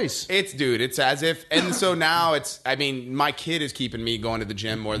there. toys. It's as if, and so now my kid is keeping me going to the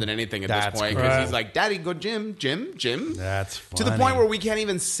gym more than anything at That's this point great. because he's like, "Daddy, go gym." That's To the funny. point where we can't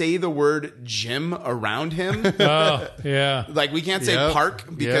even say the word gym around him. Oh, yeah. Like we can't say Yep. park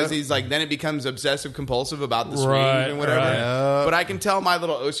because Yep. he's like, then it becomes obsessive compulsive about the swings Right, and whatever. right. Yep. But I can tell my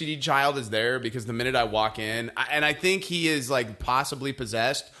little OCD child is there because the minute I walk in, and I think he is like possibly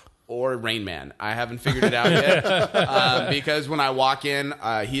possessed or Rain Man. I haven't figured it out yet because when I walk in,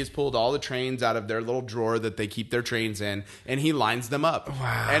 he has pulled all the trains out of their little drawer that they keep their trains in, and he lines them up.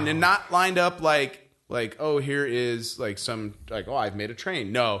 Wow. And then not lined up like, oh, here is like some, like, oh, I've made a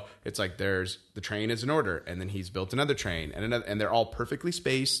train. No, it's like the train is in order, and then he's built another train, and another, and they're all perfectly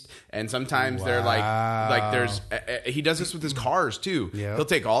spaced. And sometimes they're like there's, he does this with his cars too. Yep. He'll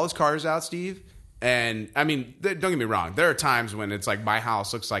take all his cars out, Steve. And I mean, don't get me wrong. There are times when it's like my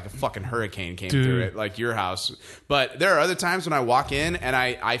house looks like a fucking hurricane came through it, like your house. But there are other times when I walk in and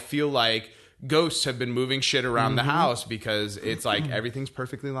I feel like ghosts have been moving shit around the house because it's like everything's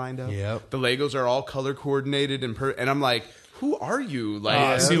perfectly lined up. Yep. The Legos are all color coordinated and I'm like, who are you?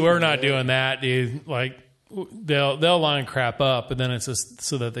 Like, See, we're not doing that, dude. Like, they'll line crap up, but then it's just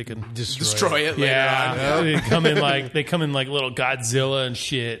so that they can destroy it later Yeah, on. they come in like little Godzilla and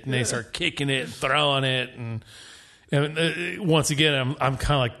shit, and they start kicking it, and throwing it, and once again, I'm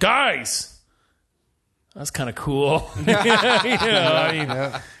kind of like, guys, that's kind of cool,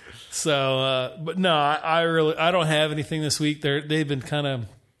 So, but no, I don't have anything this week. They've been kind of.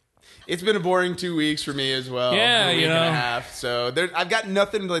 It's been a boring 2 weeks for me as well. Yeah, a week you know. and a half. So I've got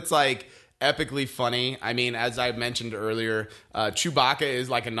nothing that's like epically funny. I mean, as I mentioned earlier, Chewbacca is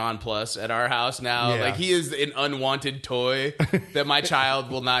like a non-plus at our house now. Yeah. Like he is an unwanted toy that my child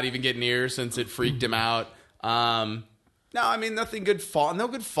will not even get near since it freaked him out. No, I mean nothing good. No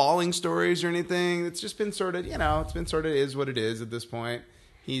good falling stories or anything. It's just been sort of, it's been sort of is what it is at this point.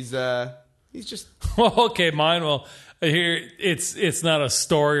 He's just Well, okay, mine will. Here, it's not a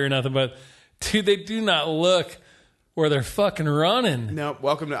story or nothing, but dude, they do not look where they're fucking running. no.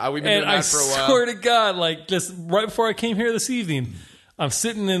 Welcome to. We've been And doing I that for a while. swear to God, like just right before I came here this evening, I'm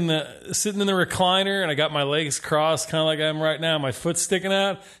sitting in the recliner and I got my legs crossed, kind of like I am right now. My foot's sticking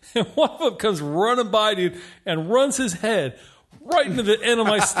out, and one of them comes running by, dude, and runs his head right into the end of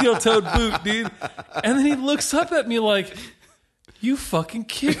my steel-toed boot, dude. And then he looks up at me like, "You fucking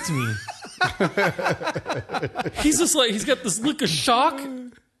kicked me." He's just like, he's got this look of shock.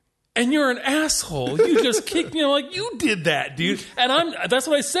 And you're an asshole. You just kicked me. I'm like, you did that, dude. And that's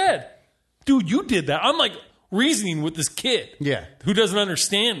what I said. Dude, you did that. I'm like reasoning with this kid. Yeah. Who doesn't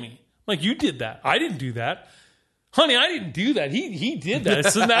understand me. I'm like, you did that. I didn't do that. Honey, I didn't do that. He did that.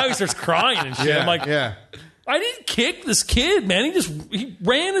 So now he starts crying and shit. I'm like, yeah. I didn't kick this kid, man. He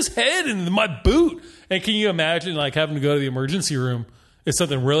ran his head into my boot. And can you imagine like having to go to the emergency room if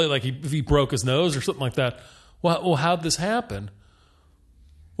something really like if he broke his nose or something like that? Well, how'd this happen?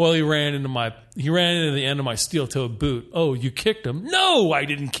 Well, he ran into the end of my steel-toed boot. Oh, you kicked him? No, I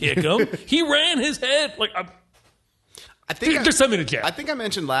didn't kick him. He ran his head like. I think just send me to jail. I think I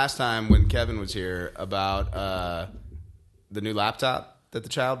mentioned last time when Kevin was here about the new laptop that the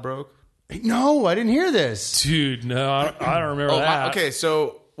child broke. No, I didn't hear this. Dude, no, I don't remember that. Okay,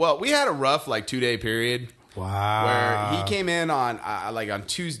 so we had a rough 2-day period. Wow. Where he came in on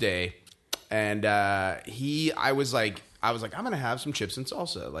Tuesday, and I was like, I'm gonna have some chips and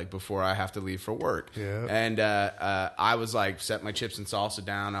salsa before I have to leave for work. Yeah. And I was like, set my chips and salsa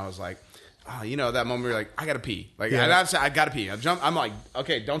down. I was like, oh, that moment where you're like, I gotta pee. I gotta pee. I'm like,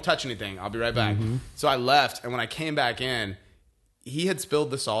 okay, don't touch anything. I'll be right back. Mm-hmm. So I left, and when I came back in, he had spilled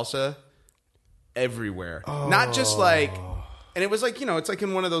the salsa everywhere. Oh. Not just and it was it's like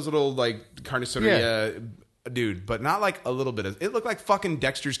in one of those little carniceria, dude, but not like a little bit of. It looked like fucking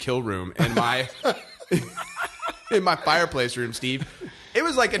Dexter's Kill Room in my in my fireplace room, Steve. It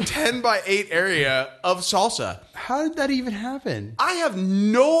was like a 10x8 area of salsa. How did that even happen? I have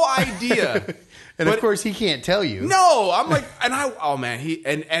no idea. And of course, he can't tell you. No, I'm like,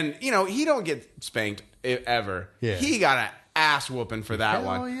 he don't get spanked ever. Yeah. He got an ass whooping for that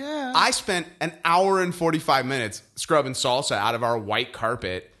one. Oh yeah. I spent an hour and 45 minutes scrubbing salsa out of our white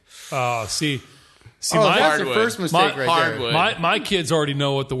carpet. Oh, see, that's the first mistake right there. My kids already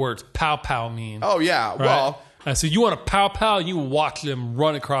know what the words pow pow mean. Oh yeah, right? Well. So you want to pow pow? You watch them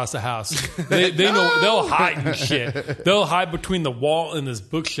run across the house. They know they'll hide and shit. They'll hide between the wall and this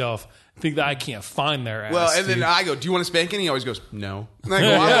bookshelf. Think that I can't find their ass. Well, and then I go, "Do you want to spank any?" He always goes, "No." And I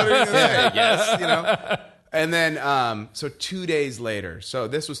go, "What are you gonna say?" Yes, And then, so 2 days later, so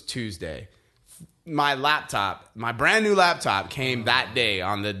this was Tuesday. My brand new laptop came that day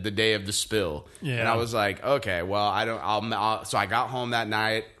on the day of the spill. Yeah. And I was like, okay, well, so I got home that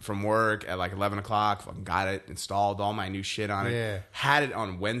night from work at 11 o'clock, fucking got it installed, all my new shit on it. Yeah. Had it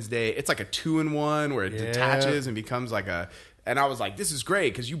on Wednesday. It's like a 2-in-1 where it detaches and becomes and I was like, this is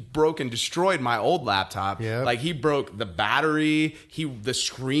great because you broke and destroyed my old laptop. Yep. He broke the battery. The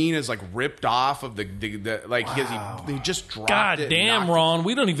screen is ripped off of the wow. he just dropped God it. God damn, Ron,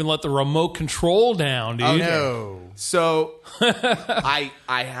 we don't even let the remote control down, dude. Oh, no. So I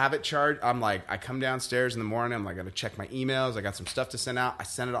have it charged. I'm like, I come downstairs in the morning. I'm like, I gotta check my emails. I got some stuff to send out. I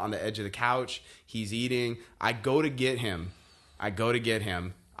send it on the edge of the couch. He's eating. I go to get him.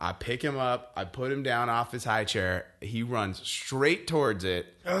 I pick him up. I put him down off his high chair. He runs straight towards it.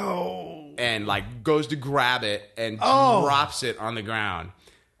 Oh. And goes to grab it and drops it on the ground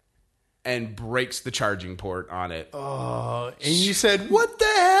and breaks the charging port on it. Oh. And you said, what the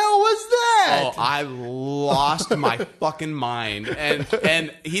hell was that? Oh, I lost my fucking mind.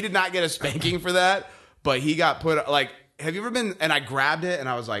 And he did not get a spanking for that, but he got put have you ever been, and I grabbed it and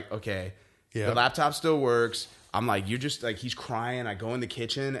I was like, okay, the laptop still works. I'm like, you're just he's crying. I go in the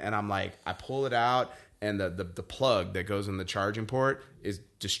kitchen and I'm like, I pull it out and the plug that goes in the charging port is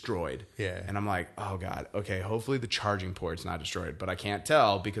destroyed. Yeah. And I'm like, oh God, okay, hopefully the charging port's not destroyed, but I can't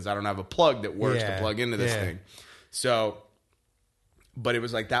tell because I don't have a plug that works to plug into this thing. So, but it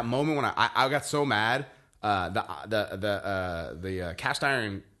was that moment when I got so mad, the cast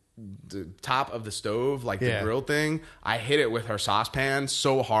iron, the top of the stove, the grill thing, I hit it with her saucepan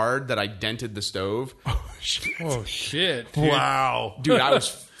so hard that I dented the stove. Oh shit! Dude. Wow, dude, I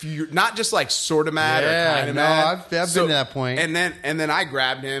was not just sort of mad or kind of mad. I've been to that point. And then I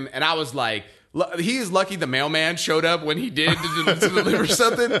grabbed him and I was like, he is lucky the mailman showed up when he did to deliver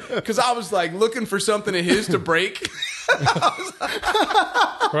something because I was looking for something of his to break.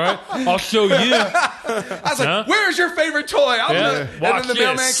 Right? I'll show you. I was like, where's your favorite toy? And then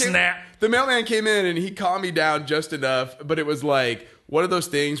the mailman came in and he calmed me down just enough, but it was one of those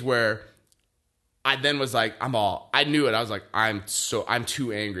things where I then was like, I knew it. I was like, I'm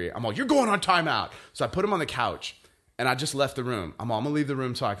too angry. You're going on timeout. So I put him on the couch and I just left the room. I'm going to leave the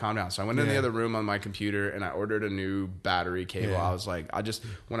room till I calm down. So I went in the other room on my computer and I ordered a new battery cable. I was like,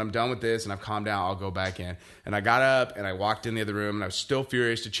 when I'm done with this and I've calmed down, I'll go back in. And I got up and I walked in the other room and I was still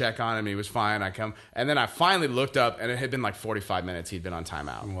furious to check on him. He was fine. And then I finally looked up and it had been 45 minutes. He'd been on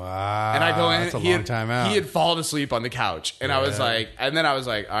timeout. Wow. And I go in. That's a long timeout. He had fallen asleep on the couch. And I was like,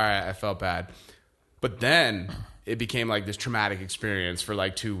 all right, I felt bad. But then it became this traumatic experience for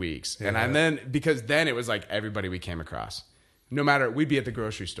 2 weeks. Yeah. And then, because then it was everybody we came across. No matter, we'd be at the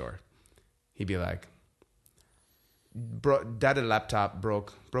grocery store. He'd be like, daddy laptop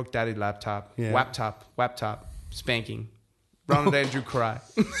broke daddy laptop, wap top, spanking. Ronald Andrew cry.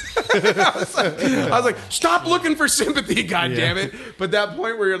 I was like, stop looking for sympathy, goddammit. But that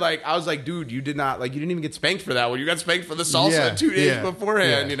point where you're like, I was like, dude, you didn't even get spanked for that one. You got spanked for the salsa 2 days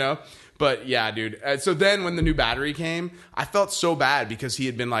beforehand, you know? But yeah, dude. So then when the new battery came, I felt so bad because he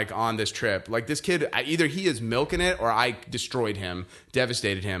had been like on this trip. Like this kid, either he is milking it or I destroyed him,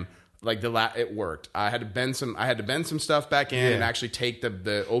 devastated him. Like it worked. I had to bend some stuff back in and actually take get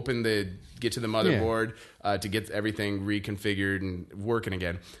to the motherboard to get everything reconfigured and working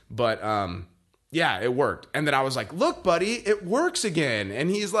again. But yeah, it worked. And then I was like, look, buddy, it works again. And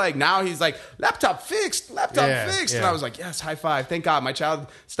he's like, laptop fixed. Yeah. And I was like, yes, high five. Thank God my child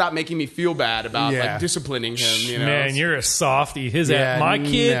stopped making me feel bad about like disciplining him. You know? Man, you're a softie. My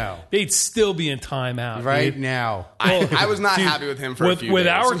kid, they'd still be in timeout. Right dude. now. I was not happy with him for a few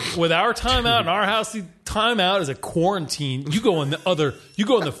days. With our timeout in our house, timeout is a quarantine. You go in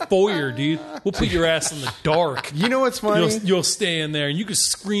the foyer, dude. We'll put your ass in the dark. You know what's funny? You'll stay in there and you can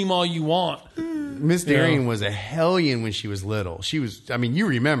scream all you want. Miss Darian was a hellion when she was little. She was, I mean, you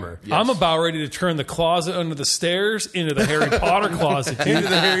remember. Yes. I'm about ready to turn the closet under the stairs into the Harry Potter closet, dude. Into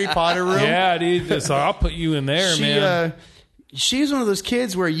the Harry Potter room? Yeah, dude. So I'll put you in there, man. She's one of those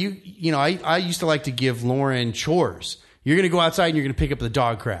kids where I used to like to give Lauren chores. You're going to go outside and you're going to pick up the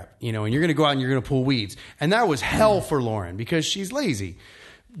dog crap, and you're going to go out and you're going to pull weeds. And that was hell for Lauren because she's lazy.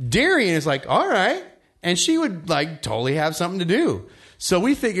 Darian is like, all right. And she would like totally have something to do. So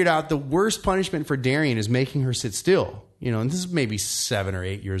we figured out the worst punishment for Darian is making her sit still. And this is maybe 7 or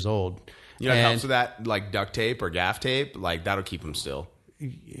 8 years old. You know what helps with that? Like duct tape or gaff tape. Like that'll keep him still.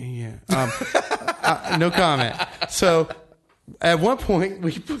 Yeah. No comment. So at one point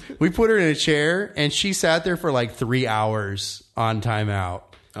we put her in a chair and she sat there for like 3 hours on timeout.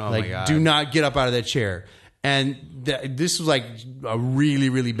 Oh my God. Do not get up out of that chair. And this was like a really,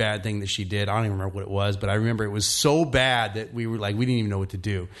 really bad thing that she did. I don't even remember what it was, but I remember it was so bad that we didn't even know what to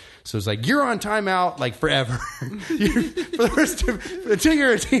do. So it's like, you're on timeout like forever. Until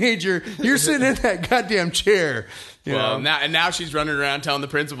you're a teenager, you're sitting in that goddamn chair. Now she's running around telling the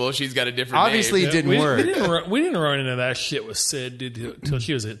principal she's got a different Obviously, name. it didn't work. We didn't run into that shit with Sid until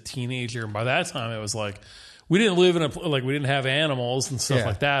she was a teenager. And by that time, it was like, we didn't live in we didn't have animals and stuff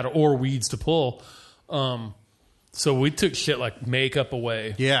like that or weeds to pull. So we took shit like makeup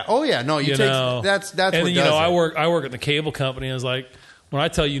away. Yeah. Oh yeah. No, that's and what then, does I it. work at the cable company. I was like, when I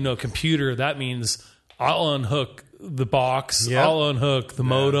tell you no computer, that means I'll unhook the box, I'll unhook the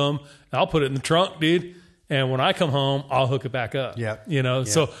modem, and I'll put it in the trunk, dude. And when I come home, I'll hook it back up. Yeah.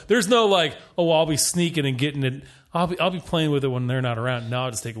 So there's no like, I'll be sneaking and getting it. I'll be playing with it when they're not around. No,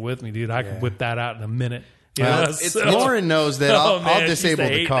 I'll just take it with me, dude. I can whip that out in a minute. Lauren knows that I'll disable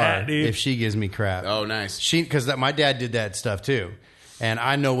the car that, if she gives me crap. Oh, nice. Because my dad did that stuff too, and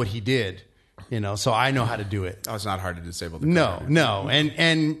I know what he did. So I know how to do it. Oh, it's not hard to disable the car. No,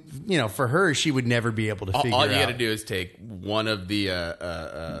 and for her, she would never be able to figure out. All you got to do is take one of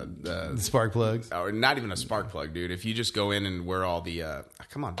the spark plugs, or not even a spark plug, dude. If you just go in and where all the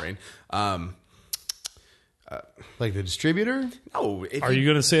come on, brain. Like the distributor? No. Are you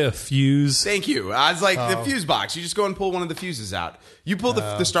going to say a fuse? Thank you. I was like, the fuse box. You just go and pull one of the fuses out. You pull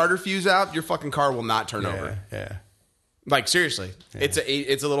the starter fuse out, your fucking car will not turn over. Yeah. Like, seriously. Yeah.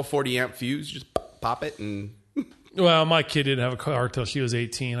 It's a little 40 amp fuse. You just pop it and... Well, my kid didn't have a car until she was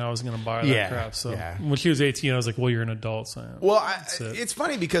 18. I wasn't going to buy that crap. So when she was 18, I was like, well, you're an adult. So it's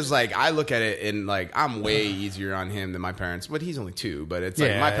funny because like I look at it and like I'm way easier on him than my parents. But he's only 2. But it's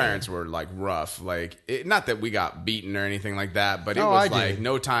like my parents were like rough. Like not that we got beaten or anything like that. But it was like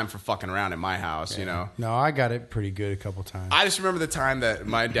no time for fucking around at my house, No, I got it pretty good a couple times. I just remember the time that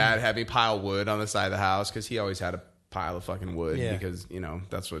my dad had me pile wood on the side of the house because he always had a pile of fucking wood because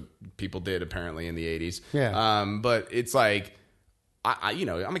that's what people did apparently in the 80s. But it's like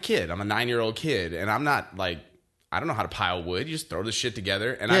I'm a kid. I'm a 9-year-old kid, and I'm not like I don't know how to pile wood. You just throw this shit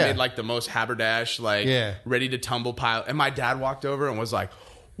together, and I made like the most haberdash ready to tumble pile. And my dad walked over and was like,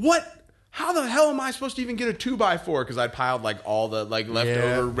 "What? How the hell am I supposed to even get a 2x4?" Because I piled like all the like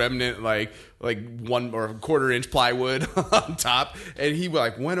leftover remnant like 1 or 1/4 inch plywood on top, and he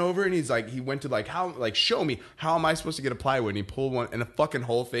like went over and he went to like show me how am I supposed to get a plywood, and he pulled one and the fucking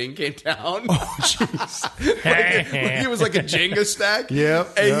whole thing came down. Oh jeez. It was like a Jenga stack.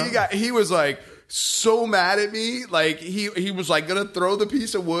 And he was like so mad at me, like he was like gonna throw the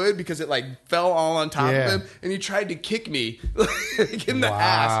piece of wood because it like fell all on top of him, and he tried to kick me like, in the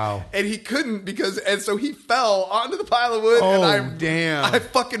ass, and he couldn't and so he fell onto the pile of wood, and I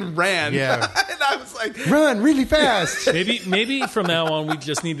fucking ran, and I was like, run really fast. maybe from now on we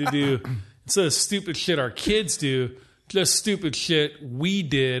just need to do instead of stupid shit our kids do. just stupid shit we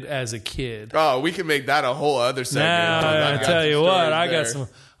did as a kid. Oh, we can make that a whole other segment. Now, I got tell some you what, stories I there. got some.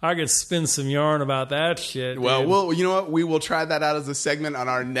 I could spin some yarn about that shit. Well, you know what? We will try that out as a segment on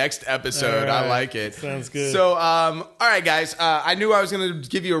our next episode. All right. I like it. Sounds good. So, all right, guys. I knew I was going to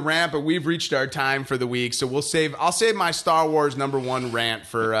give you a rant, but we've reached our time for the week. So I'll save my Star Wars #1 rant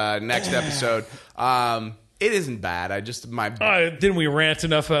for next episode. It isn't bad. Didn't we rant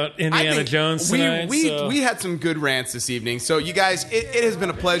enough about Indiana Jones tonight? We had some good rants this evening. So, you guys, it has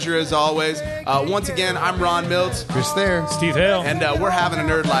been a pleasure as always. Once again, I'm Ron Miltz. Chris Thayer. Steve Hale. And we're having a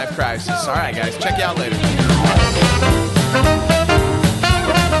Nerd Life Crisis. All right, guys. Check you out later.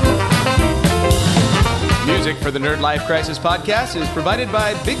 Music for the Nerd Life Crisis podcast is provided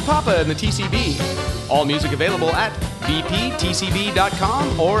by Big Papa and the TCB. All music available at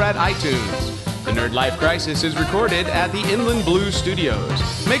bptcb.com or at iTunes. The Nerd Life Crisis is recorded at the Inland Blue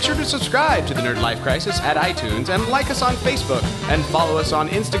Studios. Make sure to subscribe to the Nerd Life Crisis at iTunes and like us on Facebook and follow us on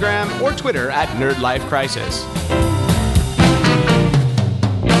Instagram or Twitter at Nerd Life Crisis.